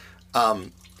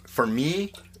 For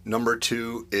me, number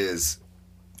 2 is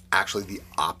actually the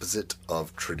opposite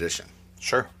of tradition.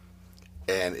 Sure.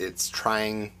 And it's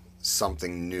trying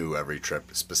something new every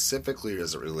trip, specifically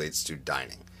as it relates to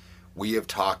dining. We have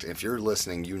talked, if you're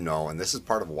listening, you know, and this is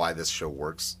part of why this show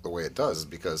works the way it does, is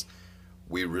because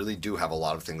we really do have a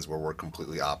lot of things where we're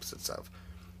completely opposites of.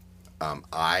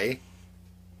 I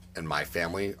and my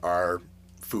family are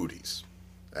foodies,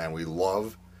 and we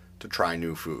love to try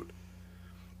new food.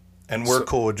 And we're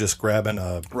cool with just grabbing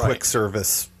a quick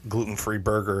service gluten-free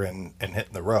burger and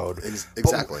hitting the road.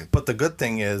 Exactly. But the good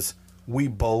thing is we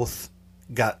both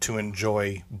got to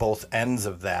enjoy both ends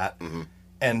of that. Mm-hmm.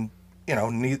 And, you know,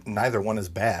 neither one is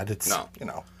bad. You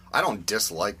know. I don't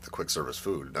dislike the quick service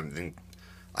food.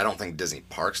 I don't think Disney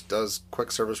Parks does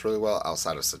quick service really well.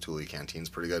 Outside of Satuli Canteen's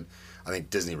pretty good. I think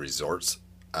Disney resorts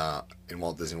in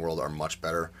Walt Disney World are much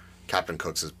better. Captain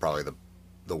Cook's is probably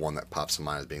the one that pops in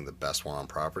mind as being the best one on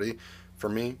property for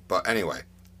me. But anyway,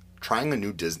 trying a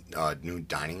new new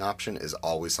dining option is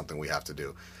always something we have to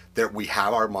do. We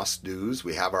have our must-dos.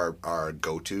 We have our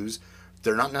go-tos.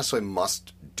 They're not necessarily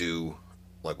must-do,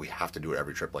 like we have to do it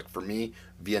every trip. Like for me,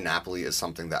 Via Napoli is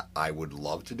something that I would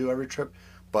love to do every trip.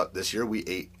 But this year we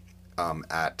ate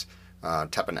at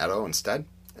Tepanetto instead.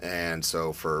 And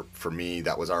so for me,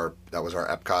 that was our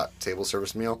Epcot table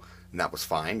service meal. And that was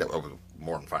fine. That was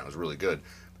more than fine. It was really good.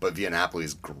 But Via Napoli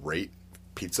is great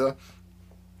pizza.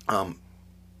 So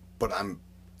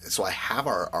I have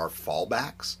our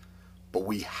fallbacks, but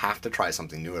we have to try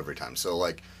something new every time. So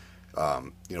like,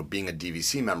 being a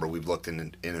DVC member, we've looked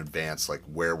in advance, like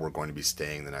where we're going to be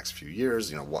staying the next few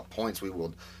years, what points we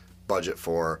will budget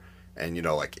for. And,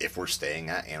 like if we're staying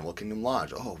at Animal Kingdom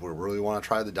Lodge, we really want to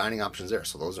try the dining options there.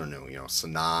 So those are new.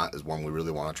 Sanaa is one we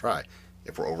really want to try.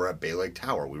 If we're over at Bay Lake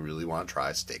Tower, we really want to try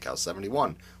Steakhouse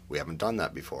 71. We haven't done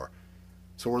that before.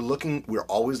 So we're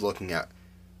always looking at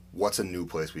what's a new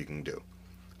place we can do.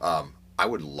 I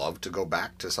would love to go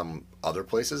back to some other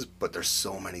places, but there's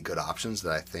so many good options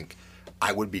that I think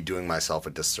I would be doing myself a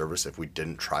disservice if we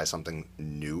didn't try something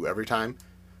new every time.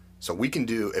 So we can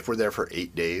do, if we're there for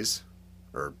 8 days,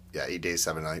 8 days,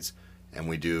 7 nights, and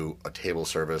we do a table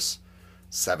service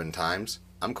 7 times,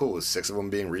 I'm cool with 6 of them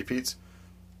being repeats,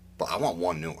 but I want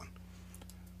one new one.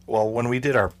 Well, when we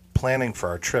did our planning for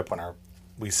our trip,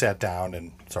 we sat down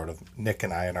and sort of Nick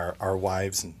and I and our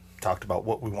wives and talked about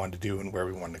what we wanted to do and where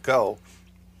we wanted to go.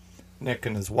 Nick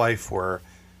and his wife were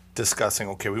discussing,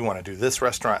 okay, we want to do this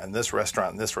restaurant and this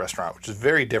restaurant and this restaurant, which is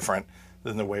very different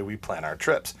than the way we plan our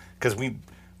trips. Because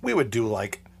we would do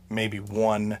like maybe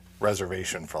one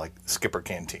reservation for like Skipper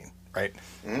Canteen, right?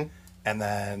 Mm-hmm. And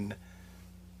then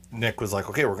Nick was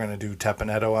like, okay, we're going to do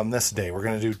Tepanetto on this day. We're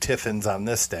going to do Tiffin's on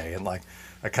this day. And like,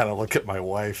 I kind of look at my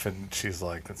wife and she's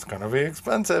like, it's going to be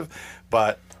expensive.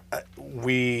 But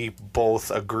we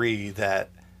both agree that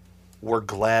we're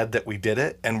glad that we did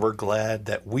it, and we're glad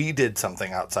that we did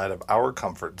something outside of our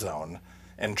comfort zone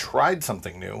and tried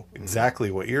something new, exactly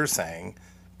what you're saying,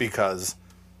 because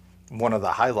one of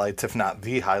the highlights, if not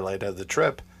the highlight of the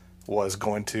trip, was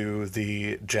going to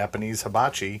the Japanese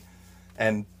hibachi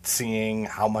and seeing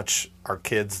how much our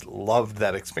kids loved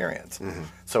that experience. Mm-hmm.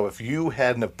 So if you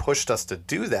hadn't have pushed us to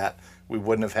do that, we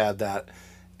wouldn't have had that,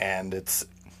 and it's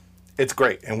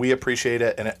great, and we appreciate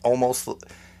it, and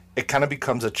it kind of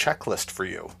becomes a checklist for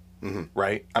you,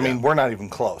 right? I mean, we're not even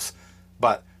close,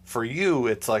 but for you,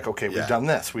 it's like, okay, we've done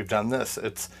this, we've done this.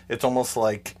 It's almost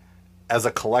like, as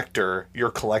a collector, you're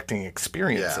collecting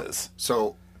experiences.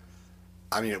 So,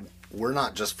 I mean, we're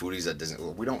not just foodies at Disney.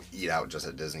 We don't eat out just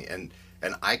at Disney, and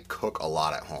And I cook a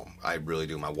lot at home. I really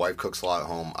do. My wife cooks a lot at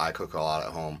home. I cook a lot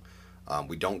at home.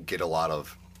 We don't get a lot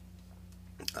of,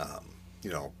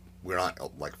 we're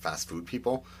not like fast food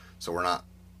people. So we're not,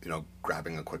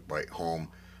 grabbing a quick bite home.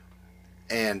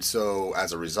 And so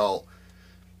as a result,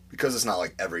 because it's not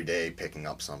like every day picking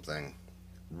up something,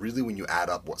 really when you add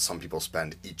up what some people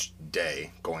spend each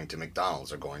day going to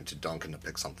McDonald's or going to Dunkin' to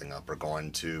pick something up or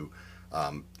going to,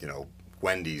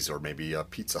 Wendy's or maybe a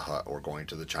Pizza Hut or going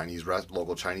to the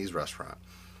local Chinese restaurant,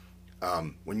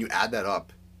 when you add that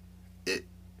up, it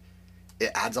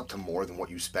adds up to more than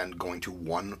what you spend going to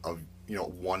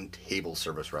one table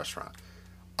service restaurant.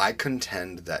 I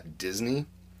contend that Disney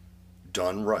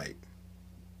done right,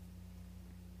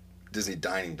 Disney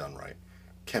dining done right,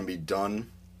 can be done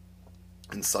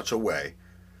in such a way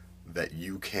that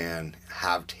you can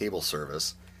have table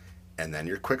service and then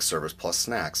your quick service plus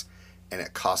snacks, and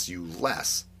it costs you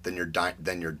less than your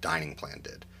dining plan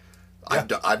did. Yeah.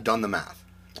 I've done the math.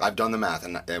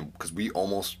 And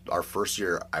because our first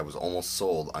year, I was almost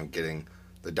sold on getting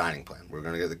the dining plan. We were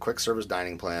going to get the quick service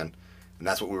dining plan, and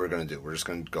that's what we were going to do. We're just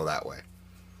going to go that way.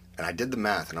 And I did the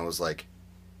math, and I was like,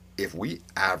 if we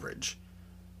average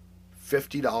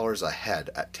 $50 a head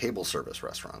at table service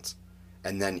restaurants,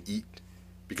 and then eat,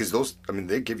 because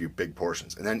they give you big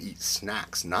portions, and then eat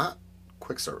snacks, not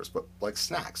quick service, but like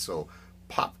snacks. So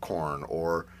popcorn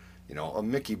or, a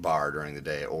Mickey bar during the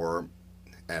day,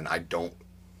 and I don't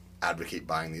advocate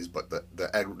buying these, but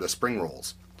the spring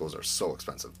rolls, those are so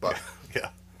expensive. But yeah.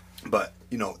 But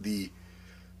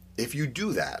if you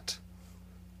do that,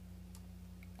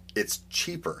 it's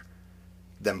cheaper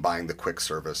than buying the quick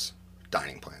service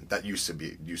dining plan that used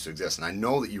to exist. And I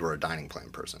know that you were a dining plan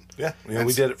person. Yeah,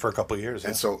 we did it for a couple of years.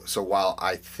 And so while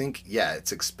I think,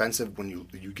 it's expensive when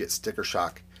you get sticker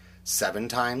shock 7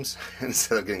 times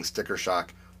instead of getting sticker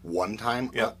shock 1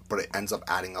 time, but it ends up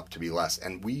adding up to be less.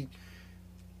 And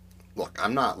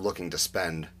I'm not looking to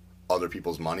spend other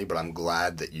people's money, but I'm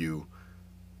glad that you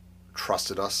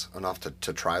trusted us enough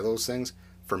to try those things.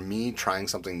 For me, trying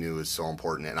something new is so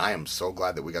important, and I am so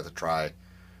glad that we got to try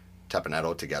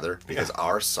Tepanetto together, because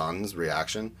our son's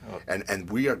reaction, and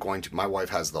we are going to, my wife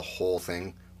has the whole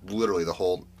thing, literally the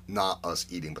whole, not us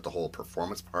eating, but the whole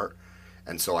performance part.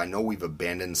 And so I know we've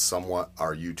abandoned somewhat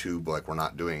our YouTube, like we're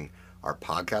not doing our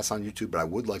podcast on YouTube, but I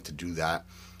would like to do that,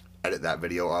 edit that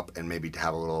video up, and maybe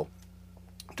have a little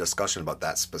discussion about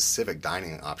that specific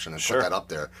dining option and put that up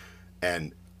there.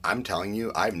 And I'm telling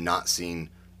you, I've not seen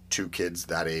 2 kids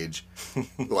that age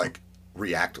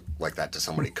react like that to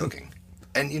somebody cooking.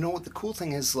 And you know what the cool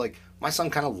thing is, my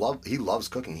son he loves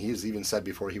cooking. He has even said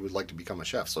before he would like to become a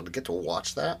chef. So to get to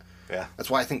watch that, that's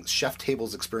why I think chef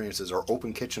tables experiences or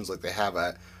open kitchens like they have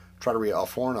at Trattoria Al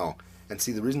Forno. And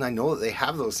see, the reason I know that they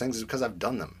have those things is because I've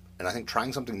done them. And I think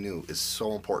trying something new is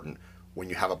so important when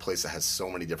you have a place that has so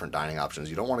many different dining options.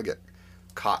 You don't want to get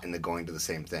caught into going to the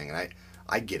same thing. And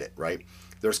I get it, right?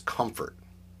 There's comfort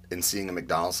in seeing a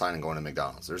McDonald's sign and going to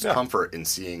McDonald's. There's comfort in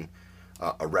seeing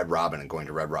a Red Robin and going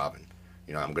to Red Robin.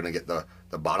 I'm going to get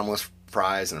the bottomless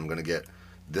fries, and I'm going to get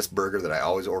this burger that I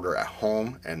always order at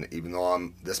home, and even though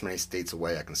I'm this many states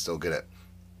away, I can still get it.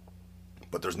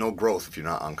 But there's no growth if you're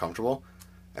not uncomfortable.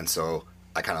 And so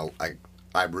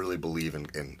I really believe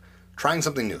in trying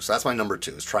something new. So that's my number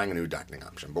 2, is trying a new dining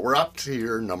option. But we're up to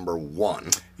your number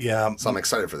 1. Yeah. So I'm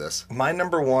excited for this. My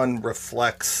number 1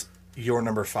 reflects your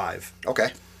number 5. Okay.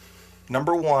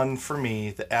 Number 1 for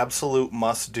me, the absolute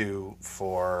must-do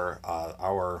for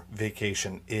our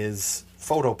vacation is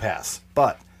PhotoPass,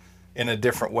 but in a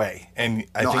different way. And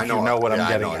I think you know what I'm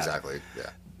getting at. Exactly. Yeah.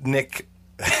 Nick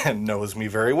knows me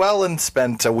very well and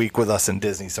spent a week with us in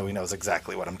Disney, so he knows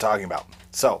exactly what I'm talking about.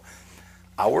 So,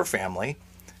 our family,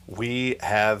 we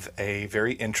have a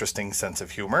very interesting sense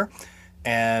of humor,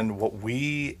 and what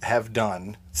we have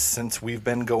done since we've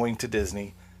been going to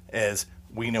Disney is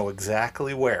we know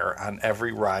exactly where on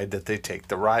every ride that they take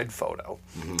the ride photo.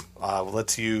 Mm-hmm.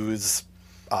 Let's use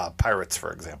Pirates,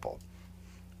 for example.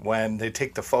 When they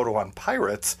take the photo on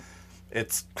Pirates,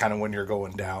 it's kind of when you're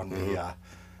going down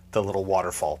the little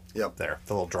waterfall there,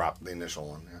 the little drop. The initial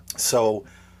one, yeah. So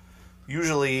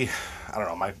usually, I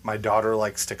don't know, my daughter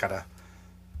likes to kind of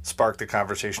spark the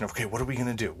conversation of, okay, what are we going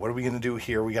to do? What are we going to do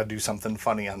here? We got to do something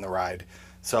funny on the ride.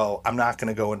 So I'm not going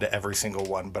to go into every single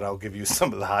one, but I'll give you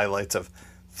some of the highlights of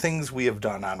things we have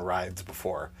done on rides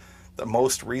before. The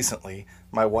most recently,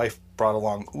 my wife brought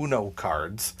along Uno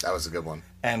cards. That was a good one.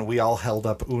 And we all held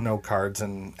up Uno cards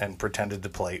and pretended to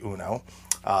play Uno.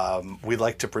 We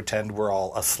like to pretend we're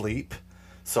all asleep.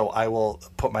 So I will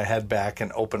put my head back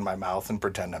and open my mouth and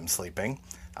pretend I'm sleeping.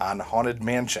 On Haunted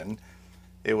Mansion,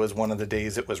 It was one of the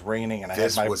days it was raining, and I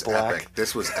had my black. Epic.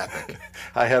 This was epic.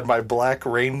 I had my black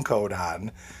raincoat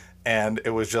on, and it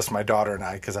was just my daughter and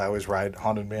I, because I always ride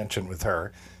Haunted Mansion with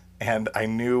her, and I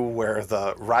knew where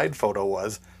the ride photo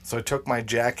was, so I took my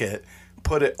jacket,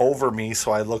 put it over me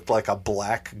so I looked like a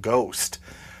black ghost.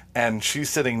 And she's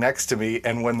sitting next to me,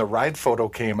 and when the ride photo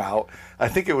came out, I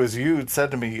think it was you said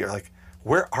to me, you're like,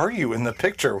 where are you in the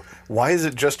picture? Why is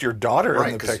it just your daughter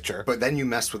in the picture? But then you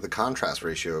messed with the contrast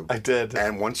ratio. I did.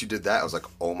 And once you did that, I was like,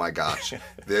 oh my gosh,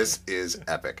 this is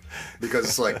epic. Because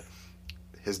it's like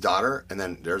his daughter, and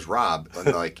then there's Rob,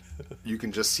 and like you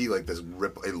can just see like this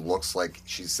ripple. It looks like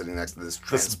she's sitting next to this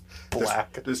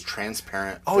this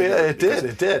transparent. Oh yeah, it did.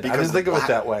 I didn't think of it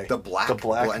that way. The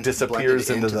black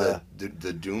disappears into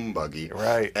the doom buggy,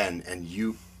 right? And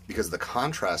you. Because the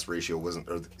contrast ratio wasn't,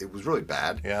 or it was really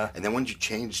bad. Yeah. And then when you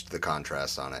changed the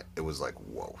contrast on it, it was like,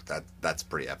 whoa, that's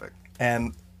pretty epic.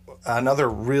 And another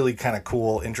really kind of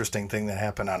cool, interesting thing that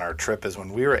happened on our trip is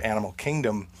when we were at Animal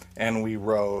Kingdom and we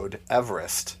rode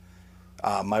Everest.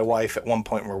 My wife, at one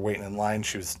point, we were waiting in line.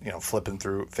 She was, flipping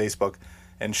through Facebook,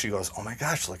 and she goes, "Oh my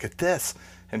gosh, look at this!"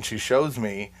 And she shows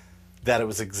me that it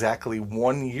was exactly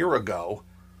 1 year ago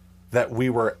that we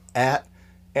were at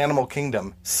Animal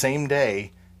Kingdom, same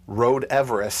day. Rode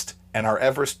Everest, and our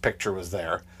Everest picture was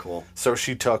there. Cool. So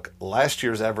she took last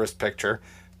year's Everest picture,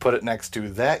 put it next to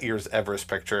that year's Everest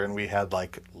picture, and we had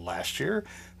like last year,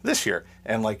 this year.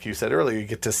 And like you said earlier, you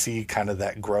get to see kind of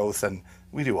that growth, and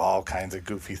we do all kinds of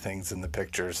goofy things in the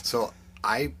pictures. So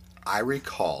I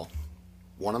recall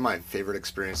one of my favorite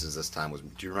experiences this time was,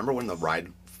 do you remember when the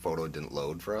ride photo didn't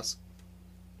load for us?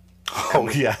 Oh,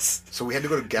 yes. So we had to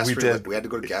go to guest we had to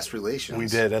go to guest relations. We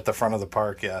did, at the front of the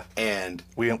park, yeah. And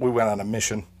we went on a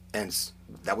mission. And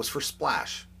that was for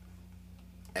Splash.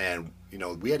 And,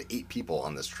 we had 8 people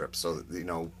on this trip. So,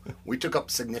 we took up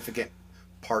significant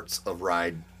parts of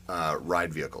ride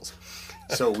vehicles.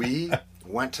 So we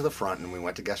went to the front and we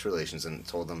went to guest relations and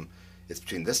told them it's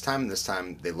between this time and this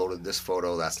time. They loaded this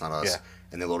photo, that's not us. Yeah.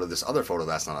 And they loaded this other photo,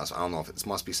 that's not us. I don't know if it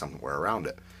must be somewhere around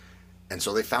it. And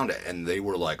so they found it, and they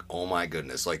were like, oh my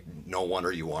goodness, like, no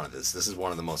wonder you wanted this. This is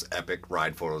one of the most epic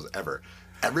ride photos ever.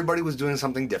 Everybody was doing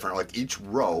something different. Like, each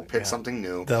row picked something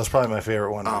new. That was probably my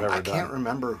favorite one I've ever done. I can't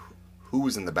remember who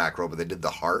was in the back row, but they did the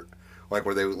heart, like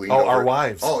where they leaned over. Oh, our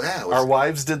wives. Oh, yeah. Our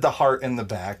wives did the heart in the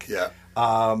back. Yeah.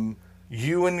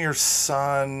 You and your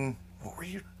son, what were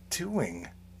you doing?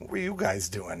 What were you guys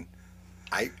doing?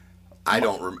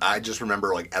 I just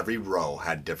remember like every row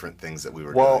had different things that we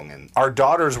were doing. And our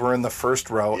daughters were in the first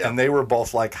row, and they were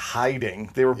both like hiding.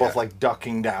 They were both like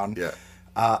ducking down. Yeah.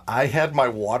 I had my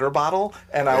water bottle,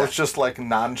 and I was just like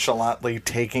nonchalantly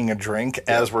taking a drink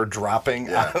as we're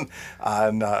dropping on.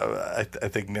 I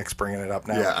think Nick's bringing it up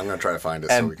now. Yeah, I'm gonna try to find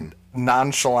it and so we can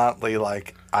nonchalantly,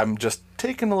 like, I'm just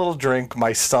taking a little drink.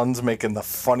 My son's making the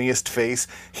funniest face.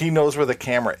 He knows where the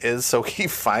camera is, so he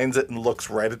finds it and looks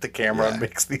right at the camera and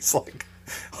makes these like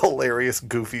hilarious,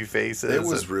 goofy faces. It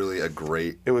was really a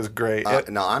great. It was great.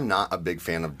 Now, I'm not a big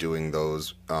fan of doing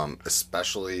those,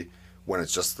 especially when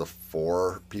it's just the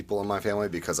 4 people in my family,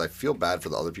 because I feel bad for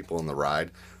the other people in the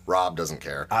ride. Rob doesn't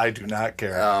care. I do not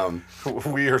care.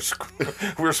 We're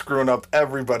screwing up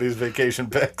everybody's vacation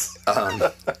pics.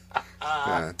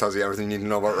 Yeah, it tells you everything you need to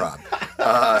know about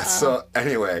Rob. So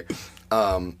anyway,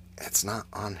 it's not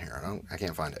on here. I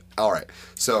can't find it. All right.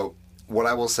 So what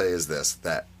I will say is this,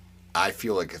 that I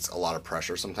feel like it's a lot of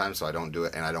pressure sometimes, so I don't do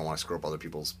it, and I don't want to screw up other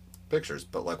people's pictures.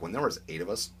 But like when there was 8 of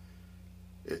us,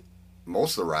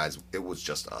 most of the rides, it was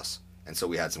just us. And so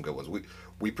we had some good ones.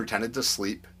 We pretended to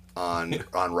sleep on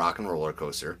Rock and Roller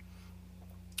Coaster.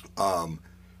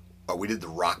 We did the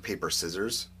rock, paper,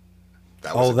 scissors.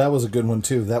 That was a good one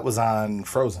too. That was on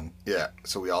Frozen. Yeah,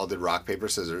 so we all did rock, paper,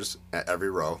 scissors at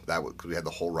every row. Because we had the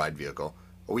whole ride vehicle.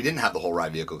 Well, we didn't have the whole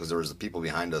ride vehicle because there was the people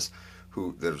behind us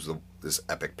there was this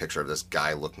epic picture of this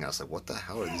guy looking at us like, what the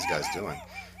hell are these guys doing?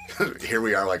 Here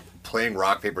we are like playing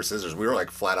rock, paper, scissors. We were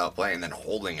like flat out playing and then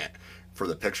holding it for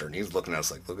the picture. And he's looking at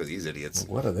us like, look at these idiots.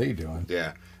 What are they doing?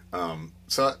 Yeah.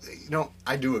 So,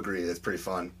 I do agree. It's pretty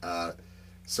fun.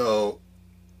 So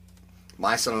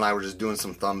my son and I were just doing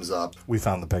some thumbs up. We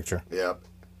found the picture. Yep.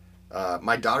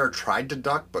 My daughter tried to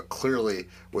duck, but clearly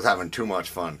was having too much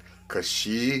fun because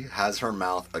she has her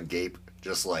mouth agape,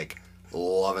 just like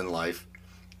loving life.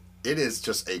 It is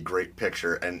just a great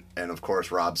picture. And of course,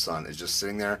 Rob's son is just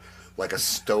sitting there like a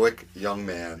stoic young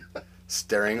man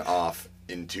staring off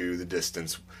into the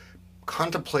distance,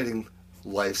 contemplating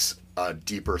life's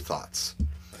deeper thoughts.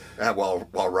 While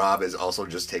Rob is also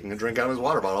just taking a drink out of his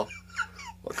water bottle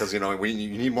Because, you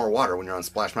need more water when you're on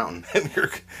Splash Mountain.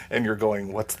 And you're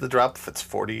going, what's the drop if it's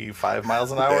 45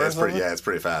 miles an hour? Yeah, it's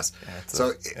pretty fast.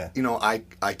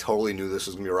 I totally knew this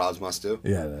was going to be Rob's must-do.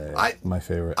 Yeah, my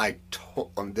favorite.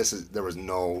 There was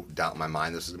no doubt in my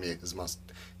mind this is going to be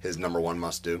his number one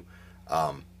must-do.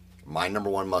 My number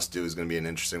one must-do is going to be an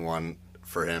interesting one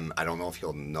for him. I don't know if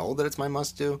he'll know that it's my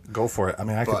must-do. Go for it. I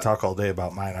mean, I could talk all day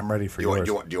about mine. I'm ready for yours.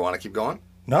 Do you want to keep going?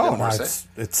 No,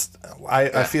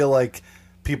 I feel like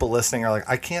people listening are like,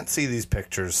 I can't see these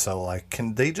pictures, so like,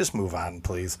 can they just move on,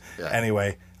 please? Yeah.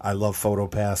 Anyway, I love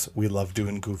PhotoPass. We love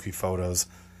doing goofy photos.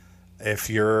 If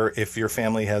your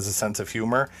family has a sense of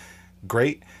humor,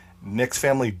 great. Nick's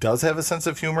family does have a sense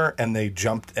of humor, and they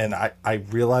jumped, and I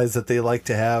realize that they like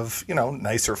to have,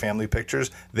 nicer family pictures.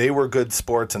 They were good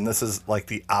sports, and this is like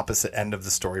the opposite end of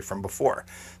the story from before.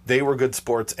 They were good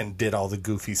sports and did all the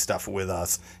goofy stuff with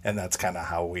us, and that's kind of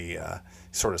how we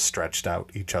sort of stretched out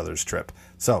each other's trip.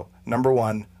 So, number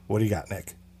one, what do you got,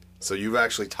 Nick? So you've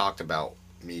actually talked about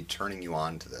me turning you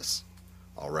on to this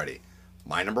already.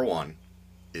 My number one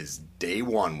is day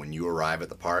one when you arrive at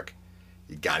the park,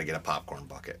 you got to get a popcorn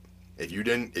bucket. If you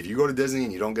go to Disney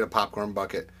and you don't get a popcorn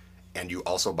bucket and you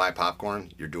also buy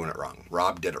popcorn, you're doing it wrong.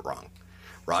 Rob did it wrong.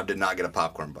 Rob did not get a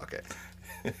popcorn bucket.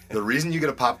 The reason you get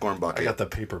a popcorn bucket... I got the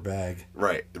paper bag.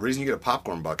 Right. The reason you get a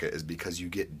popcorn bucket is because you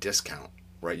get discount,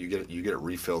 right? You get it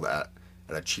refilled at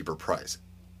a cheaper price.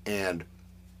 And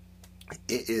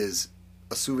it is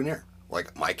a souvenir.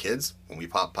 Like my kids, when we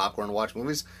pop popcorn and watch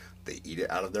movies, they eat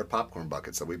it out of their popcorn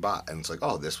buckets that we bought. And it's like,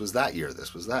 oh, this was that year.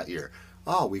 This was that year.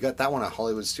 Oh, we got that one at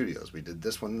Hollywood Studios. We did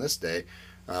this one this day.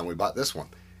 We bought this one.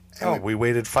 And we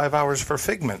waited 5 hours for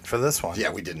Figment for this one.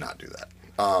 Yeah, we did not do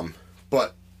that.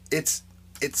 But it's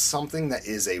something that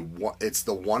is it's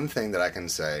the one thing that I can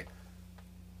say,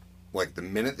 like the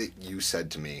minute that you said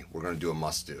to me, we're going to do a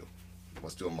must-do.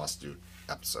 Let's do a must-do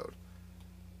episode.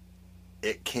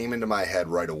 It came into my head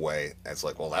right away. It's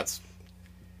like, well, that's...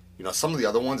 some of the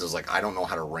other ones is like, I don't know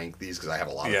how to rank these because I have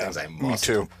a lot of things I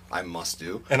must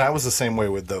do. And I was the same way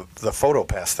with the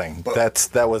PhotoPass thing. But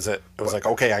that was it. It was like,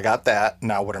 okay, I got that.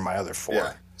 Now what are my other four?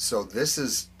 Yeah. So this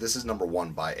is number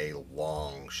one by a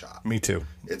long shot. Me too.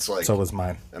 It's like... So was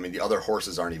mine. I mean, the other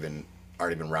horses aren't even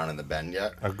round in the bend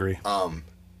yet. Agree.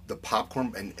 The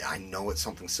popcorn, and I know it's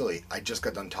something silly. I just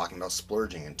got done talking about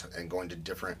splurging and going to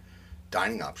different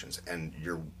dining options. And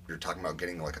you're talking about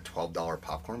getting like a $12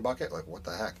 popcorn bucket? Like, what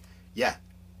the heck? Yeah,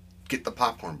 get the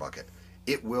popcorn bucket.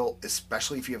 It will,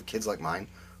 especially if you have kids like mine,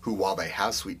 who while they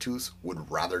have sweet tooths,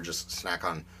 would rather just snack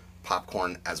on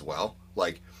popcorn as well.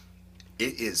 Like,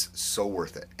 it is so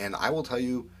worth it. And I will tell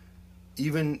you,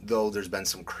 even though there's been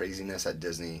some craziness at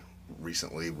Disney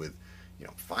recently with,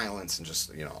 violence and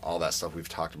just, all that stuff we've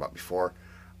talked about before,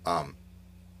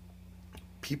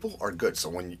 people are good. So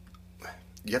when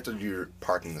you have to do your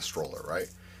parking the stroller, right?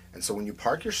 And so when you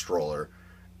park your stroller...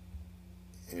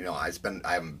 I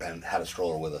haven't had a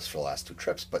stroller with us for the last 2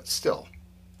 trips, but still,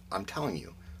 I'm telling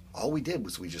you, all we did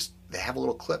was they have a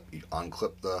little clip. You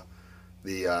unclip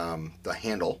the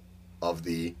handle of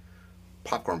the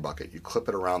popcorn bucket. You clip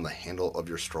it around the handle of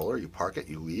your stroller. You park it.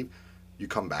 You leave. You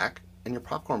come back, and your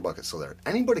popcorn bucket's still there.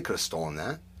 Anybody could have stolen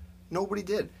that. Nobody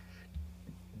did.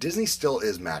 Disney still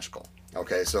is magical.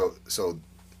 Okay, so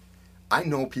I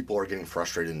know people are getting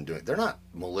frustrated and doing it. They're not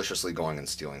maliciously going and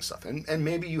stealing stuff. And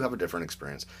maybe you have a different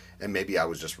experience. And maybe I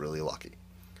was just really lucky.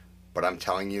 But I'm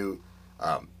telling you,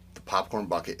 the popcorn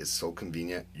bucket is so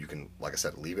convenient. You can, like I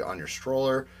said, leave it on your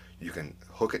stroller. You can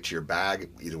hook it to your bag,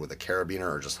 either with a carabiner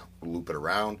or just loop it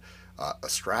around a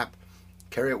strap.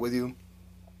 Carry it with you.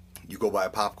 You go buy a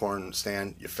popcorn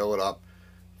stand. You fill it up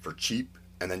for cheap.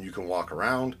 And then you can walk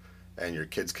around and your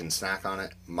kids can snack on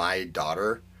it. My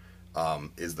daughter...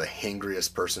 is the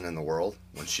hangriest person in the world.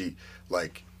 When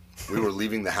we were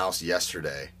leaving the house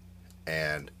yesterday,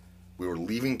 and we were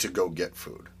leaving to go get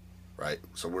food, right?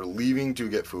 So we're leaving to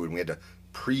get food, and we had to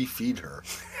pre-feed her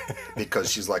because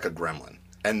she's like a gremlin.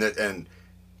 And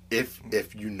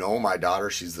if you know my daughter,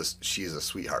 she's a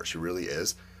sweetheart. She really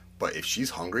is. But if she's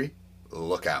hungry,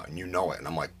 look out, and you know it. And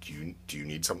I'm like, do you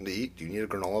need something to eat? Do you need a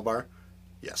granola bar?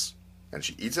 Yes. And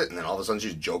she eats it, and then all of a sudden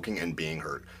she's joking and being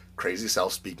her crazy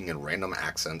self, speaking in random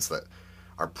accents that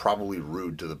are probably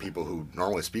rude to the people who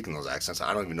normally speak in those accents.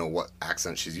 I don't even know what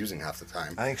accent she's using half the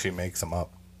time. I think she makes them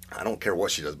up. I don't care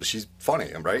what she does, but she's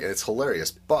funny, right? And it's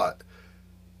hilarious. But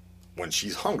when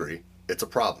she's hungry, it's a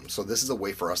problem. So this is a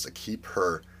way for us to keep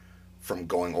her from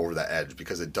going over that edge,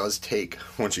 because it does take,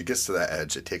 when she gets to that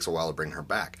edge, it takes a while to bring her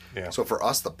back. Yeah. So for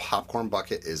us, the popcorn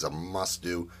bucket is a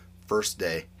must-do. First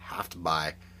day, have to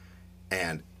buy,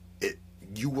 and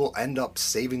you will end up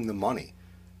saving the money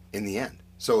in the end.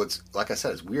 So it's, like I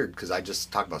said, it's weird because I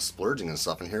just talk about splurging and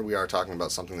stuff, and here we are talking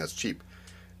about something that's cheap.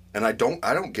 And I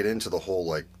don't get into the whole,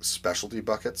 like, specialty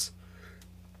buckets.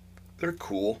 They're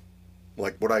cool.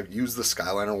 Like, would I use the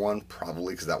Skyliner one?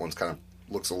 Probably, because that one's kind of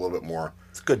looks a little bit more...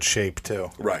 It's good shape,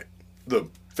 too. Right. The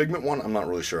Figment one, I'm not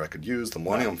really sure I could use. The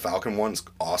Millennium Falcon one's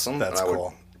awesome. That's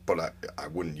cool. But I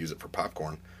wouldn't use it for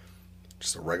popcorn.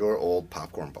 Just a regular old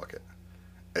popcorn bucket.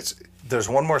 There's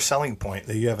one more selling point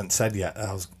that you haven't said yet.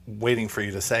 I was waiting for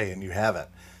you to say, and you haven't.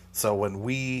 So when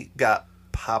we got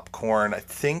popcorn, I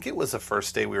think it was the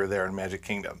first day we were there in Magic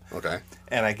Kingdom. Okay.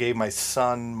 And I gave my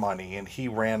son money, and he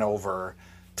ran over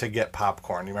to get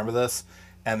popcorn. You remember this?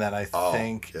 And then I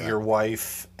think your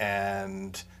wife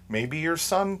and maybe your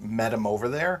son met him over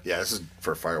there. Yeah, this is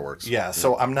for fireworks. Yeah,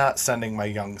 so I'm not sending my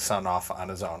young son off on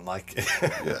his own. Like,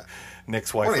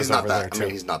 Nick's wife was over there, too. I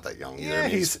mean, he's not that young either.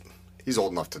 Yeah, he's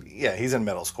old enough to... Yeah, he's in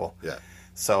middle school. Yeah.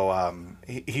 So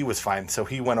he was fine. So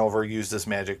he went over, used his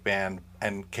magic band,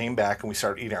 and came back, and we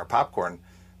started eating our popcorn.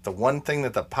 The one thing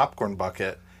that the popcorn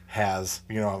bucket has,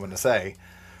 you know what I'm going to say,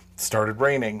 started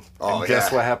raining. Oh, and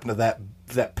guess what happened to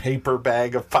that paper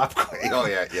bag of popcorn? Oh,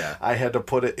 yeah. I had to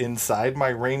put it inside my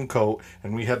raincoat,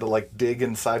 and we had to, like, dig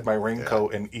inside my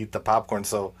raincoat and eat the popcorn.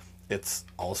 So it's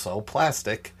also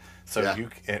plastic. So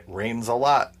it rains a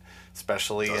lot,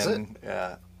 especially in...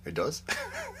 It does?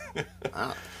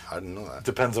 I didn't know that.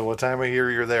 Depends on what time of year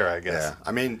you're there, I guess. Yeah.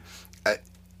 I mean,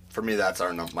 for me, that's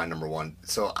my number one.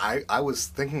 So I was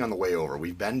thinking on the way over,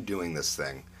 we've been doing this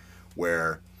thing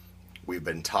where we've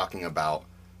been talking about,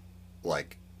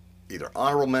 like, either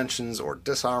honorable mentions or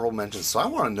dishonorable mentions. So I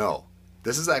want to know.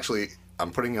 This is actually, I'm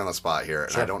putting you on the spot here,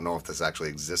 and I don't know if this actually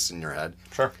exists in your head.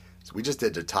 Sure. So we just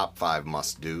did the top 5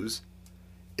 must-dos.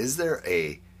 Is there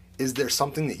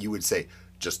something that you would say,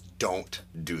 just don't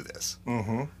do this?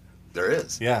 Mm-hmm. There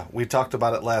is. Yeah, we talked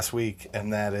about it last week,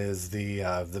 and that is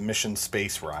the Mission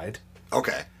Space ride.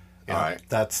 Okay. All right.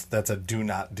 That's a do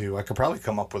not do. I could probably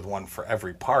come up with one for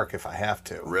every park if I have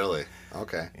to. Really?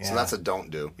 Okay. Yeah. So that's a don't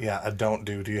do. Yeah, a don't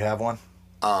do. Do you have one?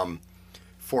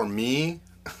 For me,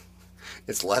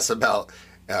 it's less about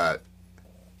the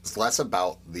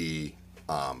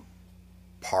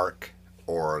park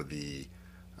or the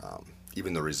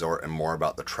even the resort, and more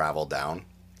about the travel down.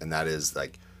 And that is,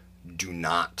 like, do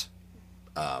not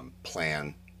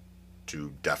plan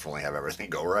to definitely have everything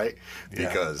go right,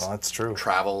 because that's true.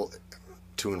 Travel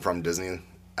to and from Disney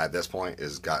at this point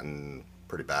has gotten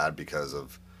pretty bad because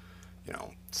of, you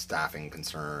know, staffing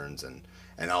concerns and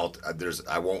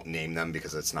I won't name them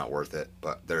because it's not worth it,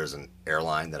 but there's an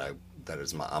airline that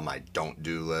is on my don't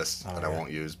do list I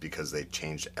won't use because they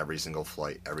changed every single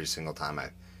flight every single time I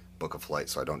book a flight,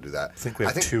 so I don't do that. I think we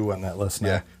have 2 on that list now.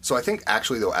 Yeah. So I think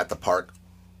actually, though, at the park,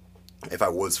 if I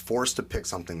was forced to pick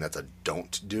something that's a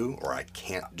don't do or I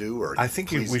can't do, or I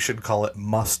think we should call it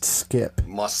must skip.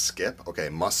 Must skip. Okay,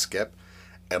 must skip.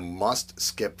 A must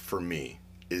skip for me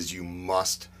is you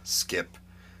must skip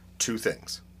 2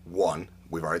 things. One,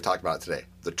 we've already talked about it today,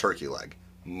 the turkey leg.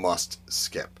 Must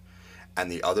skip.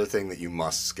 And the other thing that you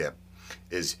must skip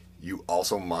is you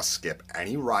also must skip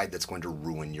any ride that's going to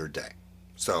ruin your day.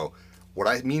 So what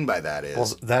I mean by that is...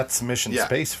 Well, that's Mission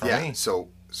Space for me. So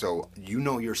you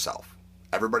know yourself.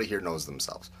 Everybody here knows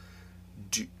themselves.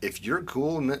 If you're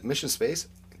cool in Mission Space,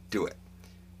 do it.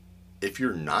 If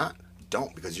you're not,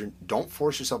 don't. Because don't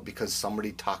force yourself because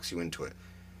somebody talks you into it.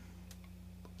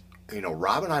 You know,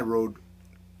 Rob and I rode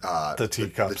the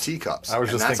teacups. The teacups. I was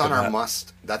just thinking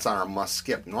that. That's on our must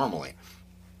skip normally.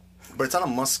 But it's on a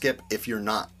must skip if you're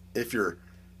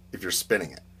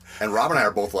spinning it. And Rob and I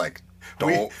are both like,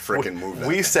 don't freaking move that.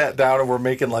 We sat down and were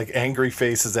making like angry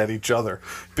faces at each other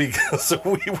because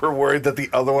we were worried that the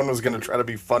other one was going to try to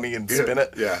be funny and spin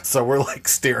it. Yeah. So we're like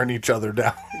staring each other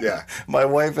down. Yeah. My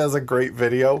wife has a great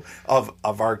video of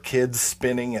our kids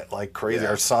spinning it like crazy,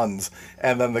 our sons.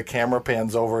 And then the camera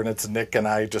pans over and it's Nick and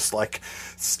I just like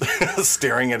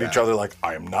staring at each other like,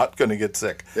 I am not going to get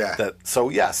sick. Yeah. So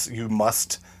yes, you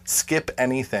must skip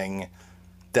anything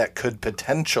that could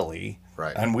potentially...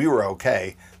 Right. And we were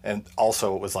okay. And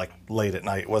also, it was like late at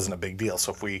night. It wasn't a big deal.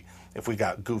 So if we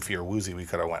got goofy or woozy, we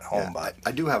could have went home. Yeah,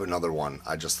 I do have another one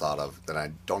I just thought of that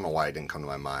I don't know why it didn't come to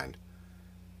my mind.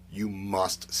 You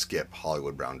must skip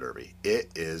Hollywood Brown Derby. It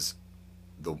is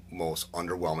the most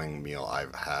underwhelming meal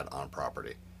I've had on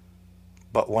property.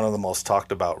 But one of the most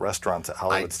talked about restaurants at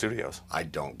Hollywood Studios. I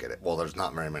don't get it. Well, there's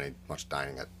not very much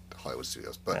dining at Hollywood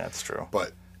Studios. But that's true.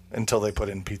 But until they put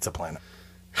in Pizza Planet.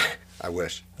 I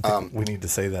wish. We need to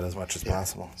say that as much as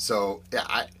possible. So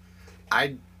yeah,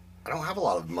 I don't have a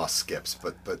lot of must skips,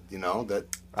 but you know that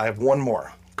I have one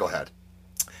more. Go ahead.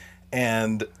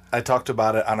 And I talked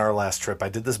about it on our last trip. I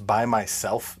did this by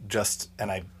myself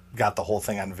and I got the whole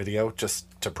thing on video just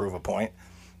to prove a point.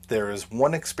 There is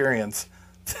one experience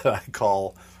that I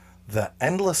call the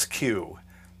endless queue.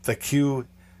 The queue,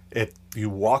 you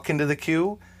walk into the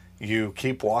queue, you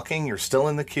keep walking, you're still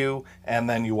in the queue, and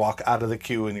then you walk out of the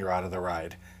queue and you're out of the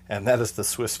ride. And that is the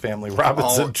Swiss Family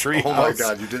Robinson Treehouse. Oh my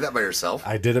God, you did that by yourself?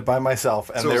 I did it by myself.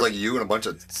 And so it was like you and a bunch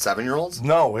of 7-year-olds?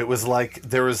 No, it was like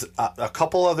there was a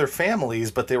couple other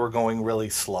families, but they were going really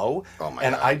slow. Oh my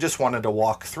and God. I just wanted to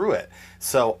walk through it.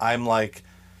 So I'm like,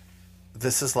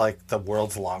 this is like the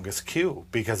world's longest queue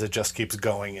because it just keeps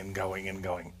going and going and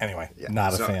going. Anyway,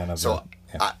 not a fan of it.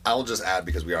 Yeah. I'll just add,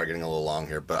 because we are getting a little long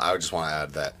here, but I just want to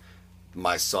add that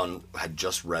my son had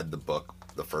just read the book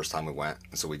the first time we went,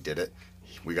 and so we did it.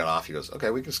 We got off. He goes, okay,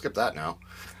 we can skip that now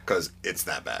because it's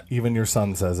that bad. Even your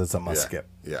son says it's a must skip.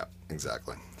 Yeah,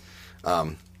 exactly. This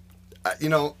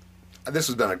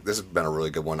has been a really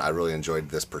good one. I really enjoyed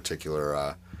this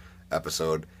particular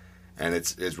episode, and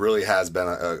it really has been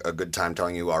a good time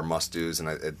telling you our must-dos, and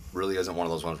it really isn't one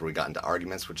of those ones where we got into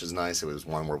arguments, which is nice. It was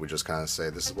one where we just kind of say,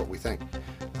 this is what we think.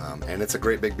 And it's a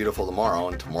great, big, beautiful tomorrow,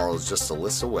 and tomorrow is just a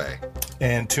list away.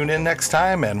 And tune in next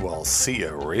time, and we'll see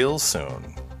you real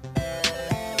soon.